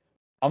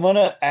I'm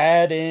gonna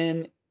add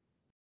in.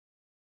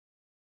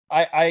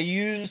 I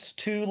used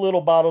 2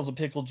 little bottles of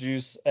pickle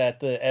juice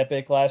at the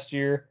Epic last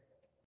year.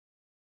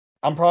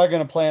 I'm probably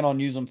gonna plan on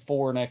using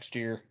 4 next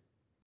year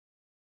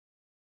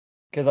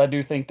because I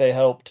do think they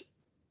helped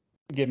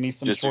give me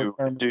some Just short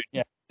term.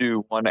 Yeah,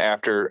 do one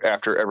after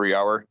every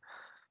hour.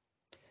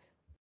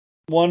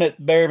 one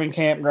at Bearman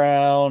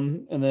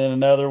Campground, and then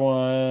another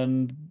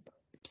one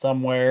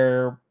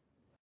somewhere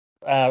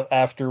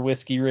after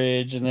Whiskey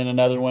Ridge, and then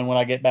another one when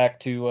I get back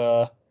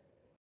to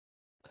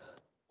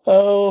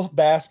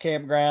Bass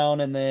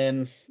Campground, and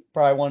then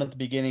probably one at the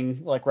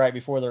beginning, like right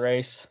before the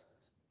race,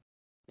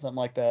 something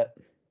like that.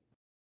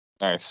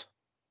 Nice.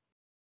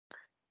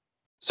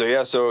 So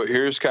yeah, so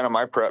here's kind of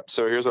my prep.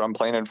 So here's what I'm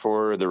planning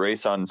for the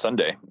race on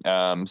Sunday.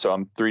 So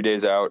I'm 3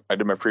 days out. I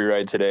did my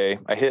pre-ride today.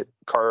 I hit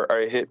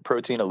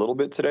protein a little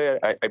bit today.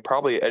 I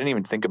probably I didn't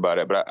even think about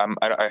it, but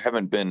I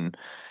haven't been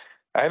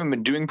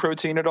doing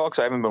protein at all because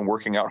I haven't been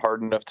working out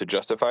hard enough to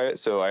justify it.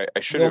 So I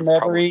should have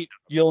probably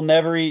You'll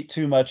never eat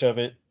too much of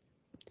it.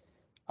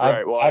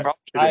 right. Well, I probably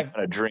should have I've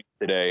done a drink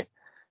today.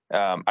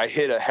 I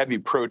hit a heavy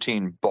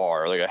protein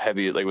bar, like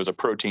it was a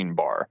protein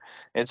bar.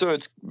 And so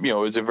it's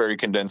a very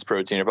condensed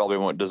protein. It probably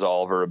won't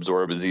dissolve or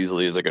absorb as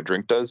easily as like a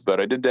drink does,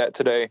 but I did that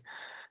today.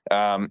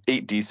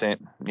 Ate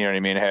decent, you know what I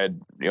mean? Had,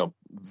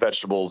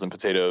 vegetables and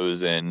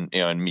potatoes and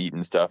meat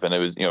and stuff. And it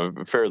was,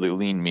 a fairly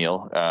lean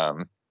meal.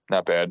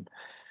 Not bad.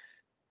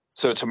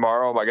 So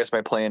tomorrow, I guess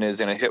my plan is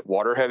going to hit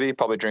water heavy,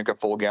 probably drink a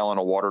full gallon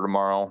of water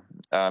tomorrow.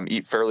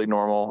 Eat fairly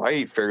normal. I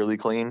eat fairly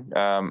clean.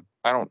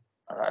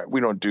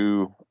 We don't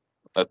do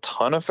a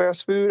ton of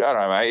fast food. I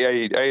don't know.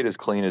 I eat as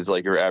clean as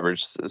like your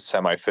average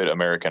semi-fit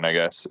American, I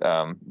guess,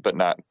 but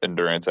not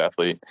endurance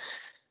athlete.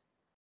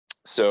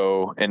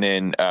 So, and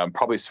then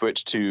probably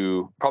switch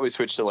to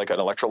like an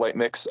electrolyte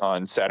mix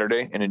on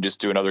Saturday, and then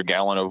just do another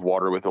gallon of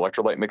water with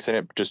electrolyte mix in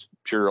it, just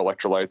pure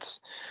electrolytes.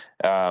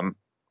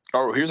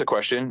 Here's a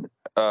question: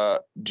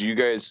 do you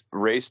guys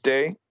race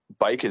day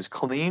bike is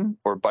clean,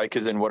 or bike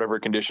is in whatever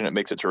condition it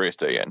makes it to race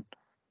day in?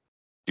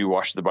 Do you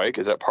wash the bike?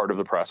 Is that part of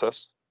the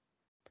process?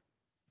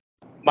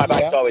 my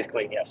bike's Yeah. always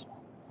clean. Yes.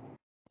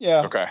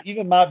 Yeah, Okay.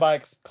 even my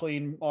bike's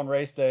clean on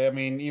race day. I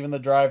mean, even the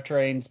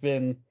drivetrain's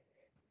been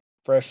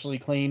freshly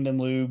cleaned and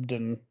lubed,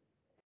 and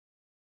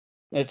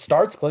it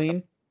starts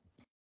clean.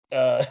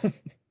 Uh,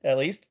 at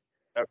least.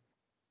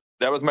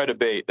 That was my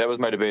debate.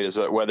 Is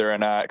whether or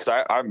not, because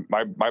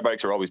my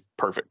bikes are always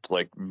perfect.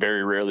 Like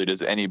very rarely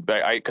does any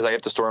because I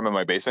have to store them in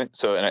my basement.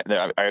 So and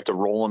I have to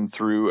roll them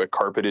through a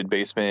carpeted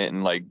basement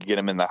and like get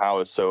them in the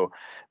house. So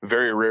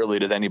very rarely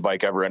does any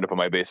bike ever end up in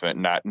my basement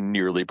not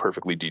nearly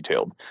perfectly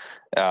detailed.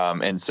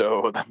 And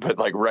so, but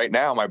like right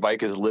now, my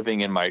bike is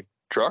living in my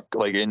truck,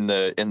 like in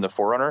the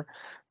 4Runner,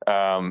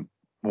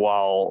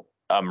 while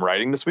I'm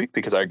riding this week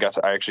because I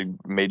actually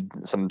made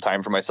some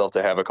time for myself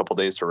to have a couple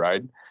days to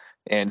ride.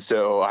 And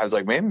so I was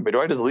like, man,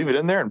 do I just leave it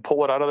in there and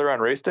pull it out of there on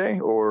race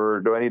day? Or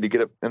do I need to get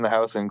it in the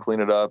house and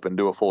clean it up and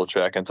do a full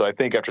check? And so I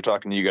think after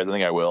talking to you guys, I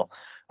think I will.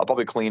 I'll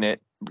probably clean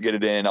it, get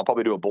it in. I'll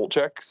probably do a bolt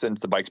check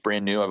since the bike's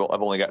brand new. I've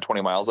only got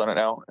 20 miles on it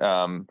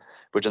now,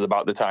 which is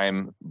about the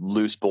time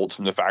loose bolts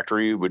from the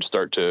factory would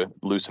start to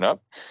loosen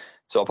up.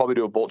 So I'll probably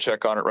do a bolt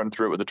check on it, run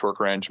through it with a torque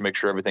wrench, make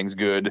sure everything's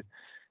good.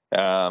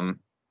 Tires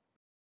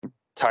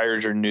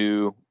are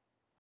new.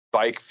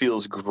 Bike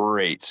feels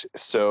great.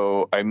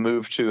 So I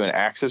moved to an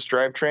Axis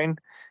drivetrain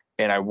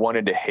and I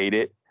wanted to hate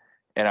it.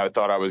 And I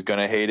thought I was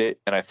going to hate it.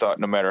 And I thought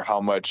no matter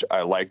how much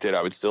I liked it,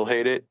 I would still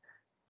hate it.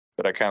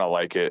 but I kind of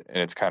like it, and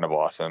it's kind of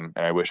awesome,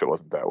 and I wish it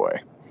wasn't that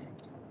way.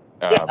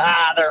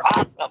 They're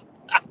awesome.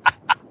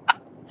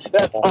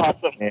 That's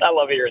awesome. I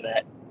love hearing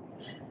that.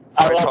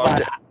 I talked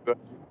to,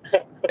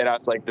 and I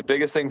was like, the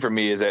biggest thing for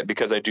me is that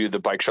because I do the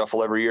bike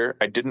shuffle every year,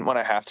 I didn't want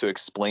to have to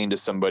explain to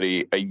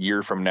somebody a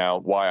year from now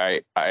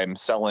why I'm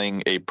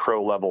selling a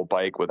pro level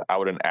bike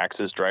without an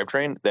Axis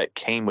drivetrain that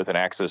came with an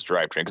Axis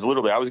drivetrain. Because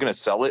literally, I was going to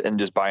sell it and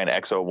just buy an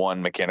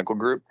X01 mechanical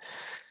group.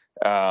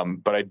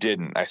 But I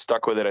didn't. I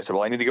stuck with it. I said,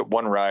 well, I need to get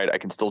one ride. I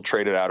can still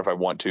trade it out if I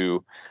want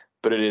to,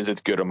 but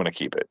it's good. I'm going to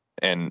keep it.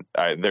 And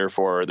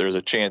therefore, there's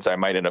a chance I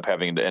might end up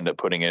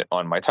putting it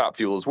on my Top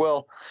Fuel as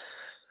well.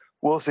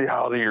 We'll see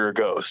how the year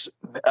goes.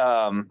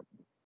 But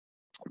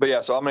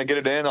yeah, so I'm going to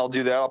get it in. I'll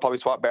do that. I'll probably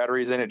swap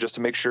batteries in it just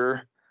to make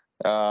sure.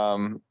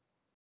 And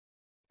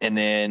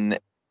then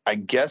I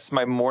guess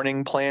my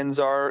morning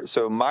plans are,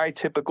 so my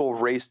typical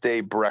race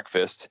day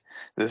breakfast,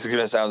 this is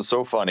going to sound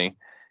so funny,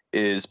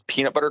 is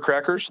peanut butter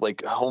crackers,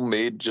 like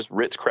homemade, just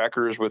Ritz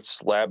crackers with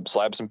slab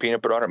some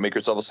peanut butter on it, make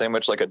yourself a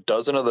sandwich, like a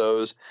dozen of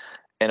those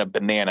and a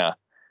banana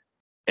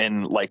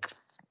and like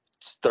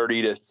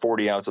 30 to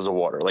 40 ounces of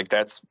water. Like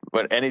that's,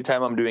 but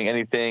anytime I'm doing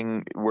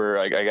anything where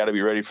I got to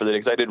be ready for that,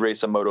 because I did race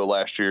some moto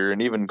last year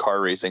and even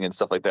car racing and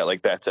stuff like that.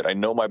 Like that's it. I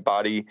know my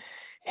body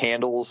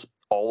handles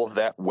all of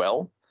that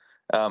well.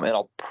 And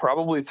I'll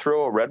probably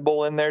throw a Red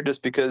Bull in there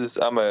just because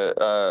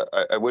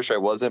I wish I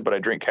wasn't, but I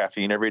drink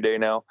caffeine every day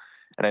now.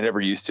 And I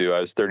never used to. I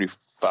was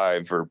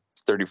 35 or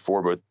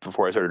 34 but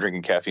before I started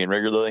drinking caffeine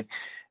regularly.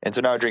 And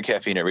so now I drink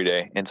caffeine every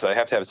day. And so I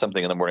have to have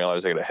something in the morning,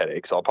 otherwise I get a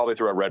headache. So I'll probably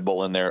throw a Red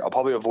Bull in there. I'll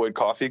probably avoid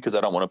coffee because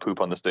I don't want to poop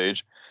on the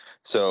stage.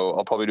 So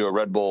I'll probably do a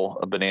Red Bull,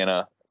 a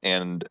banana,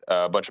 and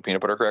a bunch of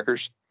peanut butter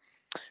crackers.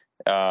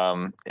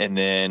 And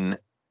then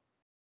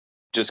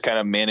just kind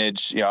of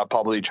manage, I'll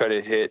probably try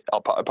to hit, I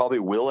probably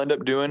will end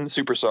up doing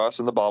super sauce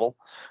in the bottle.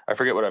 I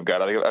forget what I've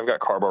got. I think I've got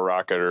Carbo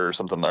Rocket or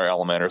something, or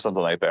Element or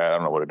something like that. I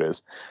don't know what it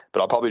is,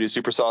 but I'll probably do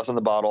super sauce in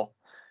the bottle.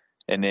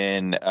 And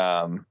then,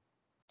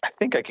 I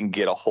think I can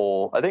get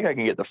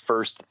the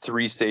first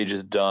 3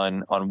 stages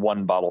done on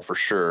one bottle for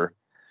sure.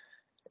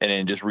 And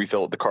then just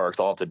refill the car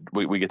because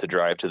we get to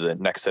drive to the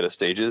next set of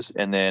stages.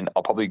 And then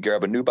I'll probably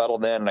grab a new bottle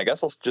then. And I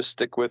guess I'll just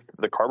stick with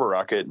the Carbo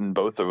Rocket in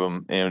both of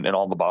them and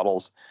all the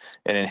bottles,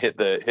 and then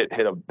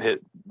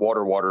hit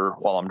water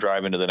while I'm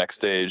driving to the next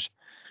stage.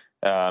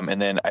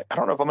 And then I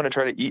don't know if I'm going to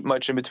try to eat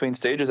much in between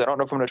stages. I don't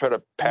know if I'm going to try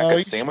to pack a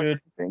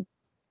sandwich.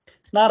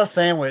 Not a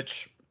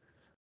sandwich.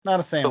 Not a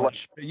Like,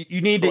 sandwich.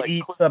 You need to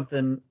eat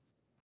something.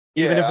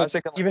 Even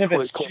if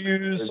it's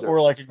chews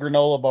or like a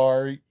granola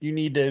bar, you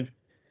need to.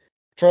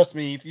 Trust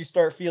me, if you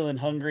start feeling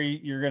hungry,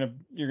 you're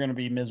gonna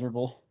be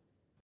miserable.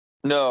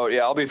 No,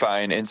 yeah, I'll be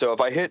fine. And so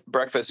if I hit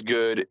breakfast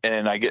good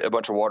and I get a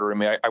bunch of water in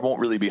me, I won't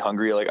really be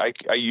hungry.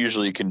 Like I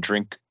usually can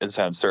drink. It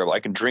sounds terrible. I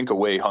can drink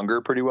away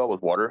hunger pretty well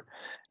with water,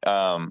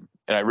 and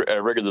I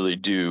regularly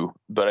do.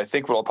 But I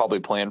think what I'll probably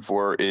plan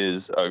for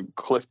is a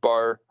Cliff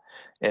Bar,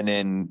 and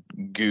then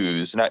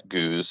not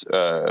goos,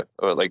 or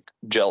like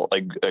gel,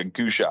 like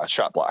goo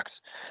shot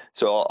blocks.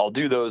 So I'll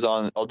do those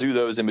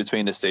in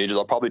between the stages.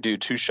 I'll probably do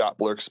 2 shot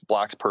blocks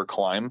per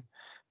climb,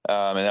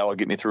 and that will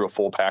get me through a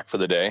full pack for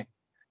the day.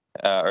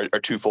 Or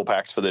 2 full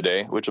packs for the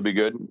day, which will be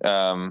good.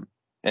 And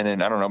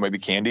then I don't know, maybe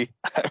candy,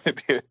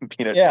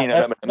 peanut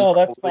M&Ms. No,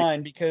 that's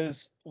fine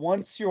because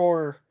once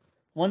you're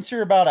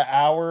about an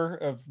hour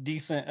of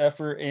decent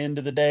effort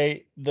into the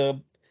day,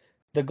 the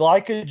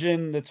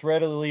glycogen that's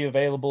readily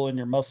available in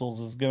your muscles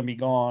is going to be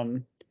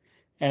gone,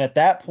 and at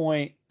that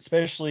point,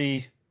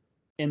 especially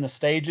in the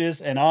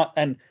stages, and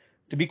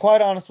to be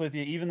quite honest with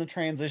you, even the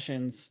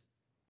transitions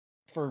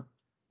for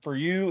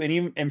you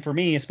and for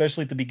me,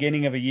 especially at the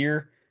beginning of a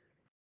year,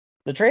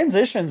 the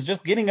transitions,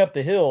 just getting up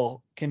the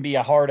hill can be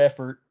a hard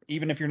effort,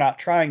 even if you're not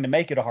trying to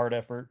make it a hard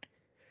effort.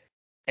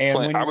 And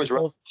when I you're was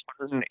running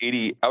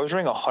 180. I was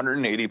running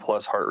 180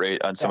 plus heart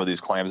rate on some of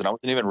these climbs, and I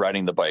wasn't even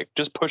riding the bike.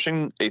 Just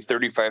pushing a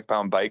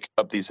 35-pound bike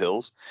up these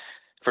hills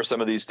for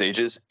some of these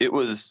stages, it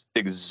was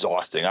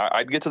exhausting.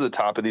 I'd get to the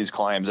top of these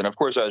climbs, and of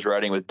course, I was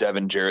riding with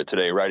Devin Jarrett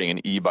today, riding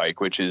an e-bike,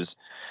 which is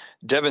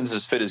Devin's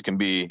as fit as can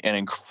be and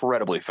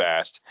incredibly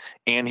fast,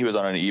 and he was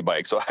on an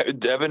e-bike. So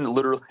Devin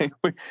literally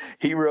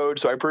he rode.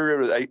 So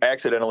I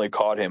accidentally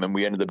caught him, and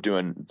we ended up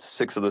doing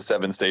 6 of the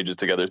 7 stages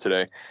together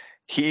today.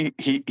 He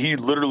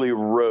literally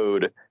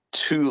rode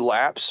 2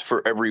 laps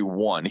for every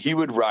one. He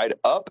would ride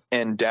up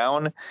and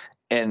down,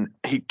 and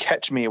he'd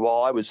catch me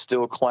while I was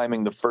still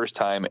climbing the first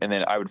time, and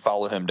then I would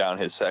follow him down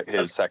his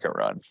second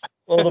run.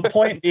 Well, the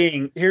point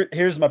being,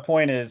 here's my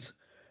point is,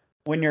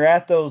 when you're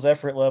at those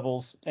effort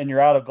levels and you're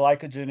out of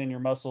glycogen in your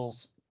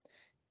muscles,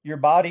 your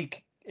body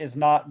is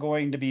not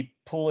going to be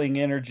pulling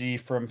energy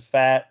from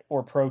fat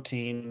or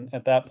protein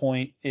at that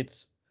point.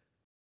 It's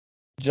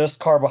just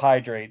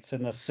carbohydrates,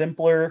 and the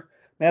simpler,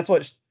 that's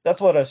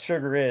what a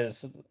sugar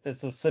is.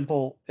 It's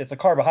a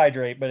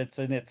carbohydrate, but it's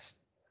in its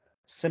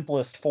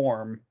simplest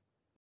form,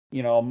 a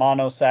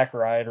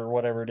monosaccharide or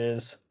whatever it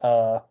is.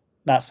 Not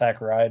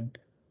saccharide.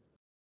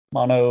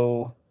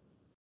 Mono.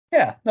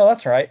 Yeah, no,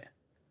 that's right. Is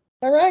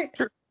that right?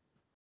 Sure.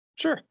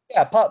 Sure.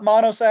 Yeah,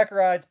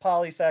 monosaccharides,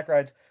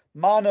 polysaccharides.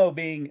 Mono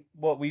being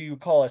what we would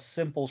call a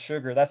simple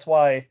sugar. That's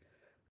why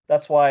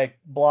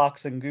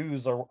blocks and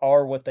goos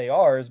are what they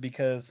are, is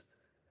because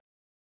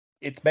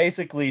it's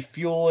basically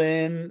fuel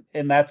in,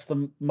 and that's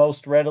the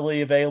most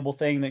readily available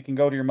thing that can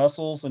go to your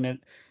muscles. And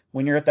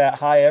when you're at that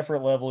high effort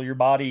level, your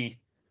body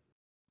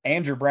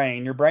and your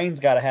brain's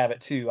got to have it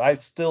too. I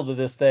still to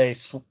this day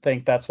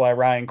think that's why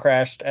Ryan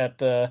crashed at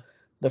the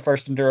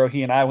first enduro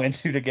he and I went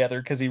to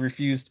together, because he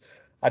refused.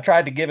 I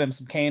tried to give him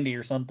some candy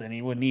or something,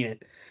 he wouldn't eat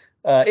it.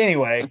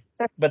 Anyway,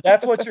 but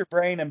that's what your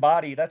brain and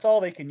body, that's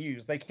all they can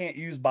use. They can't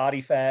use body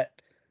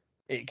fat.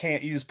 It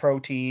can't use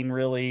protein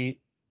really.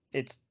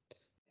 It's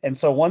and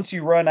so once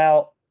you run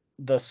out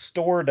the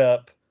stored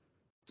up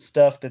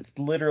stuff that's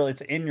literally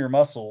it's in your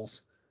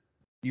muscles,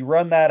 you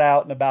run that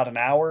out in about an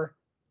hour.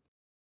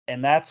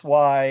 And that's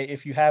why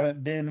if you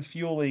haven't been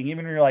fueling,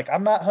 even when you're like,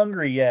 I'm not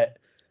hungry yet,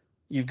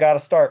 you've got to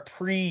start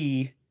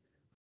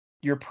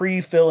you're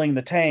pre-filling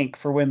the tank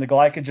for when the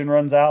glycogen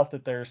runs out,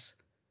 that there's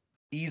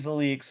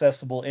easily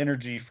accessible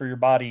energy for your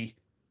body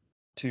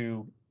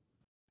to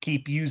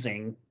keep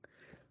using.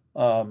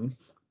 Um,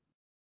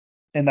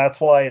 and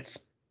that's why it's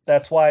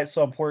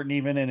so important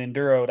even in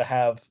enduro to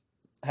have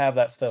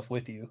that stuff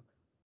with you.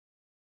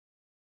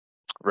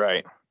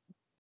 Right.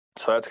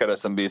 So that's got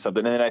to be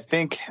something. And then I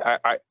think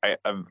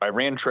I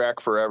ran track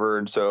forever,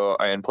 and so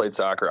I and played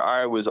soccer.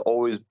 I was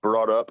always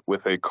brought up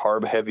with a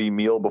carb heavy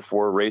meal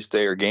before race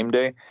day or game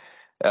day,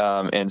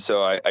 and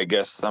so I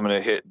guess I'm gonna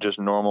hit just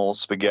normal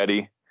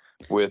spaghetti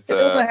with It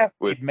doesn't have to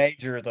with be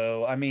major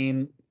though. I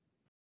mean,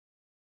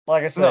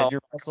 like I no said,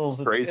 your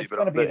muscles, it's crazy, it's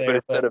going to be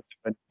but there,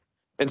 but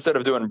instead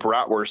of doing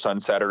bratwurst on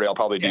Saturday, I'll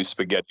probably yeah, do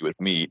spaghetti with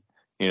meat.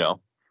 You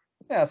know,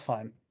 yeah, that's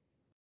fine.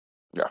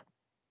 yeah,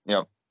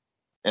 yeah,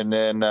 and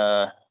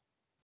then.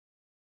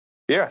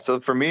 Yeah, so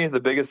for me, the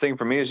biggest thing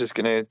for me is just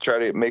gonna try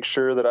to make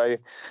sure that I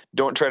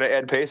don't try to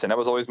add pace, and that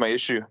was always my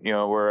issue.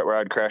 Where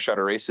I'd crash out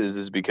of races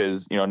is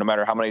because no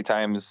matter how many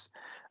times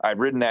I'd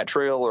ridden that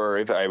trail or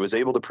if I was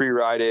able to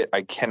pre-ride it,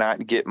 I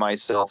cannot get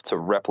myself to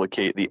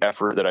replicate the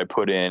effort that I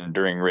put in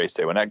during race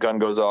day. When that gun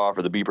goes off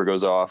or the beeper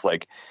goes off,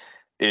 like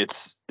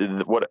it's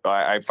what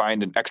I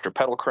find an extra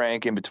pedal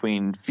crank in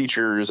between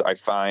features. I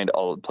find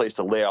a place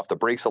to lay off the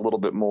brakes a little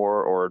bit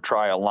more or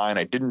try a line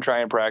I didn't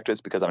try in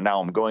practice because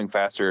I'm going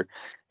faster,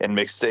 and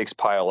mistakes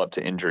pile up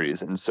to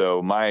injuries. And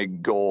so my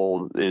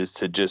goal is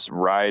to just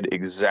ride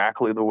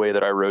exactly the way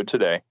that I rode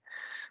today.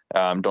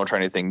 Don't try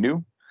anything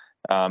new.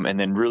 And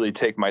then really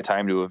take my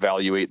time to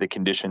evaluate the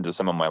conditions of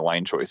some of my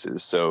line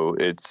choices. So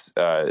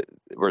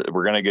we're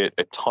going to get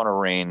a ton of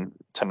rain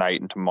tonight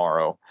and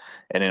tomorrow,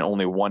 and then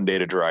only one day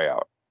to dry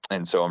out.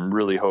 And so I'm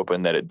really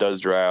hoping that it does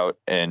dry out,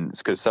 and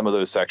because some of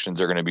those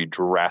sections are going to be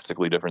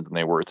drastically different than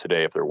they were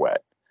today if they're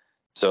wet.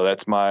 So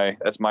that's my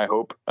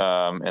hope,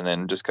 and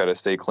then just kind of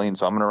stay clean.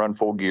 So I'm going to run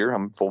full gear.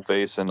 I'm full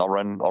face, and I'll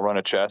run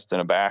a chest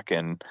and a back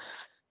and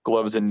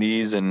gloves and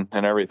knees and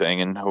everything,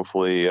 and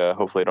hopefully I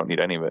don't need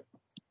any of it.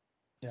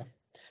 Yeah.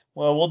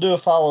 Well, we'll do a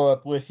follow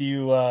up with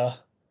you.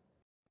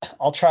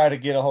 I'll try to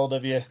get a hold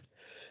of you.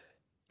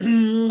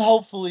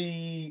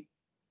 Hopefully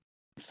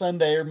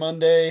Sunday or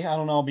Monday. I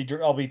don't know.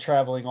 I'll be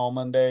traveling all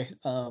Monday.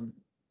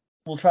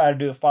 We'll try to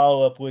do a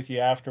follow up with you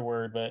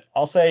afterward. But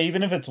I'll say,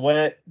 even if it's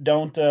wet,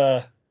 don't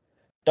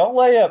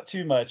lay up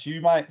too much. You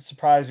might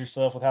surprise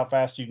yourself with how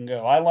fast you can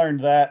go. I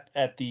learned that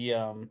at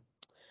the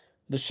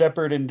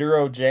Shepherd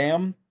Enduro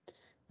Jam,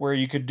 where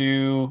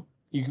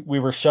we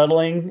were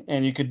shuttling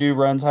and you could do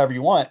runs however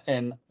you want.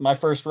 And my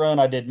first run,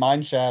 I did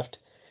mine shaft,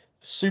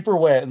 super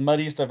wet, the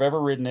muddiest I've ever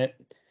ridden it.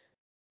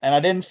 And I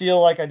didn't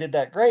feel like I did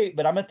that great,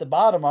 but I'm at the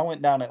bottom. I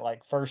went down at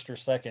like first or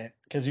second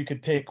because you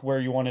could pick where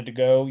you wanted to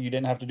go. You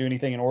didn't have to do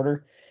anything in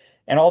order.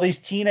 And all these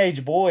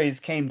teenage boys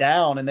came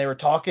down and they were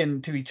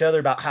talking to each other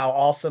about how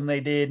awesome they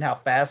did and how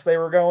fast they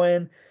were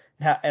going,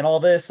 and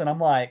all this. And I'm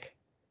like,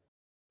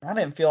 I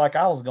didn't feel like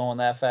I was going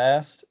that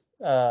fast.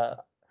 Uh,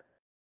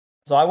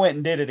 so I went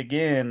and did it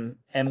again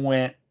and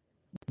went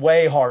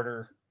way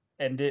harder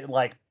and did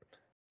like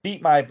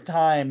beat my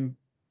time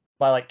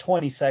by like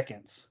 20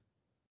 seconds.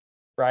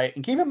 Right.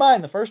 And keep in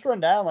mind, the first run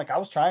down, like I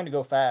was trying to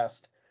go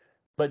fast,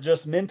 but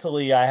just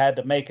mentally, I had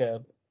to make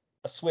a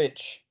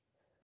switch.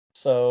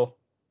 So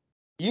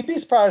you'd be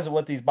surprised at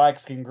what these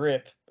bikes can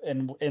grip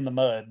in the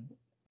mud.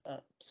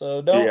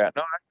 So don't Yeah,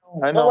 no,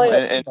 I don't know,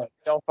 lay up too and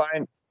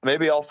much.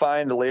 maybe I'll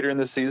find later in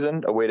the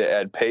season a way to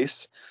add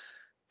pace.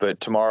 But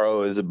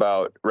tomorrow is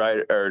about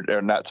right, or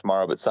not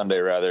tomorrow, but Sunday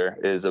rather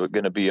is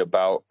going to be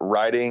about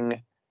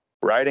riding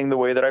the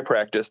way that I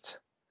practiced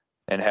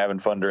and having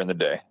fun during the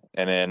day.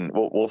 And then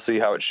we'll see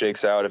how it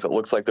shakes out. If it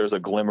looks like there's a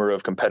glimmer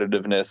of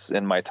competitiveness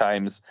in my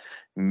times,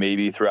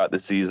 maybe throughout the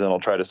season I'll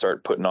try to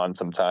start putting on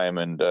some time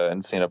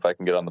and seeing if I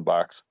can get on the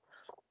box.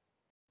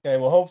 Okay,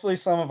 well, hopefully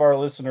some of our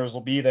listeners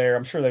will be there.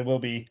 I'm sure they will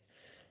be.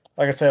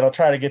 Like I said, I'll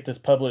try to get this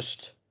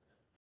published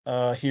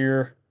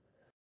here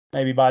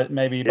maybe Yeah,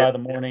 by the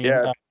morning.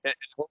 yeah.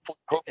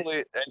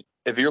 Hopefully, and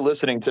if you're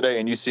listening today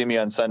and you see me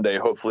on Sunday,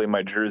 hopefully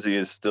my jersey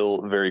is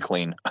still very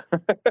clean.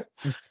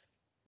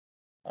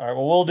 All right.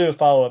 Well, we'll do a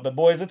follow up. But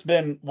boys, it's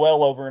been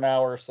well over an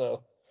hour,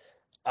 so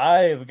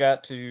I've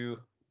got to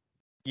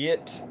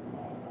get,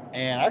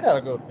 and I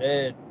gotta go to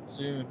bed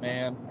soon,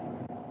 man.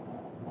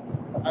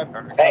 I'm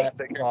Hey, Take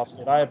care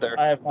exhausted. out there.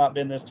 I have not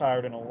been this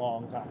tired in a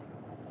long time.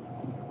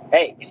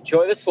 hey,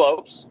 enjoy the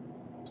slopes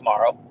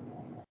tomorrow.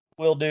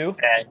 Will do.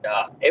 And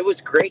it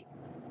was great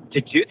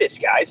to do this,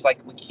 guys.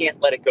 Like, we can't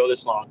let it go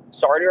this long.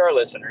 Sorry to our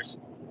listeners.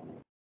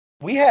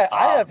 I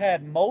have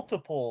had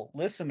multiple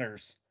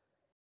listeners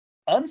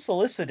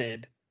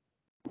unsolicited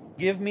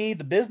give me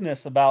the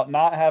business about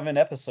not having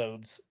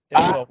episodes.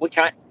 So we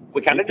kind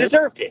of too.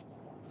 deserved it.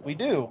 we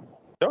do.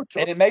 No,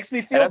 And it makes me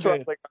and feel that's what I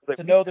good was like,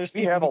 to know there's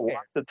we people have a who care.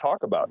 lot to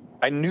talk about.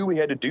 I knew we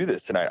had to do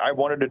this tonight. I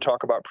wanted to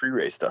talk about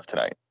pre-race stuff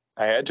tonight.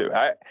 I had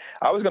to.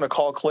 I was going to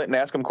call Clint and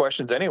ask him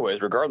questions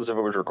anyways, regardless if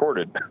it was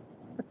recorded.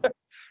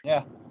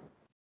 Yeah.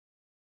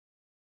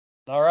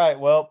 All right.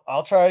 Well,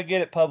 I'll try to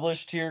get it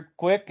published here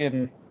quick.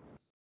 And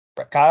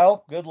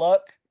Kyle, good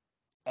luck.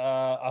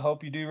 I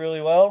hope you do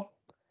really well.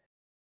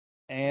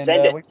 And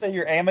Send it. we say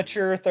you're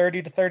amateur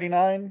 30 to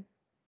 39.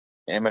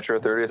 Amateur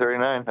 30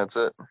 39. That's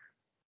it.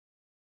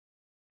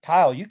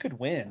 Kyle, you could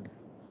win.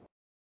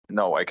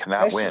 No, I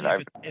cannot win.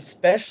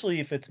 Especially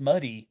if it's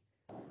muddy.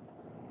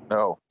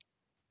 No.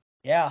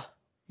 Yeah,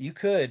 you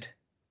could.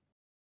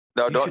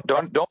 No, You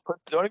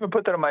don't even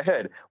put that in my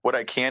head. What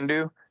I can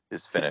do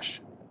is finish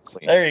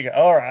clean. There you go.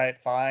 All right,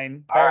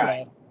 fine. Fair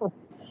enough.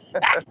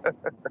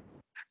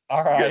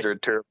 All right. You guys are a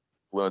terrible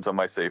influence on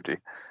my safety.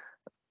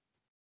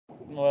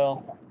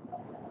 Well,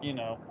 you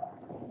know.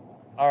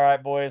 All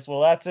right, boys. Well,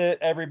 that's it,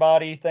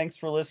 everybody. Thanks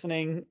for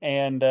listening.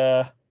 And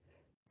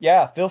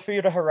yeah, feel free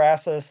to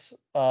harass us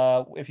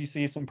if you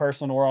see some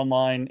person or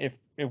online if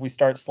we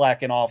start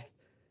slacking off.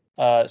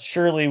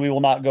 Surely we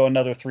will not go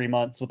another 3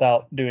 months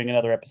without doing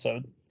another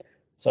episode.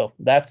 So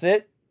that's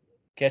it.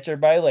 Catch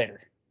everybody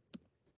later.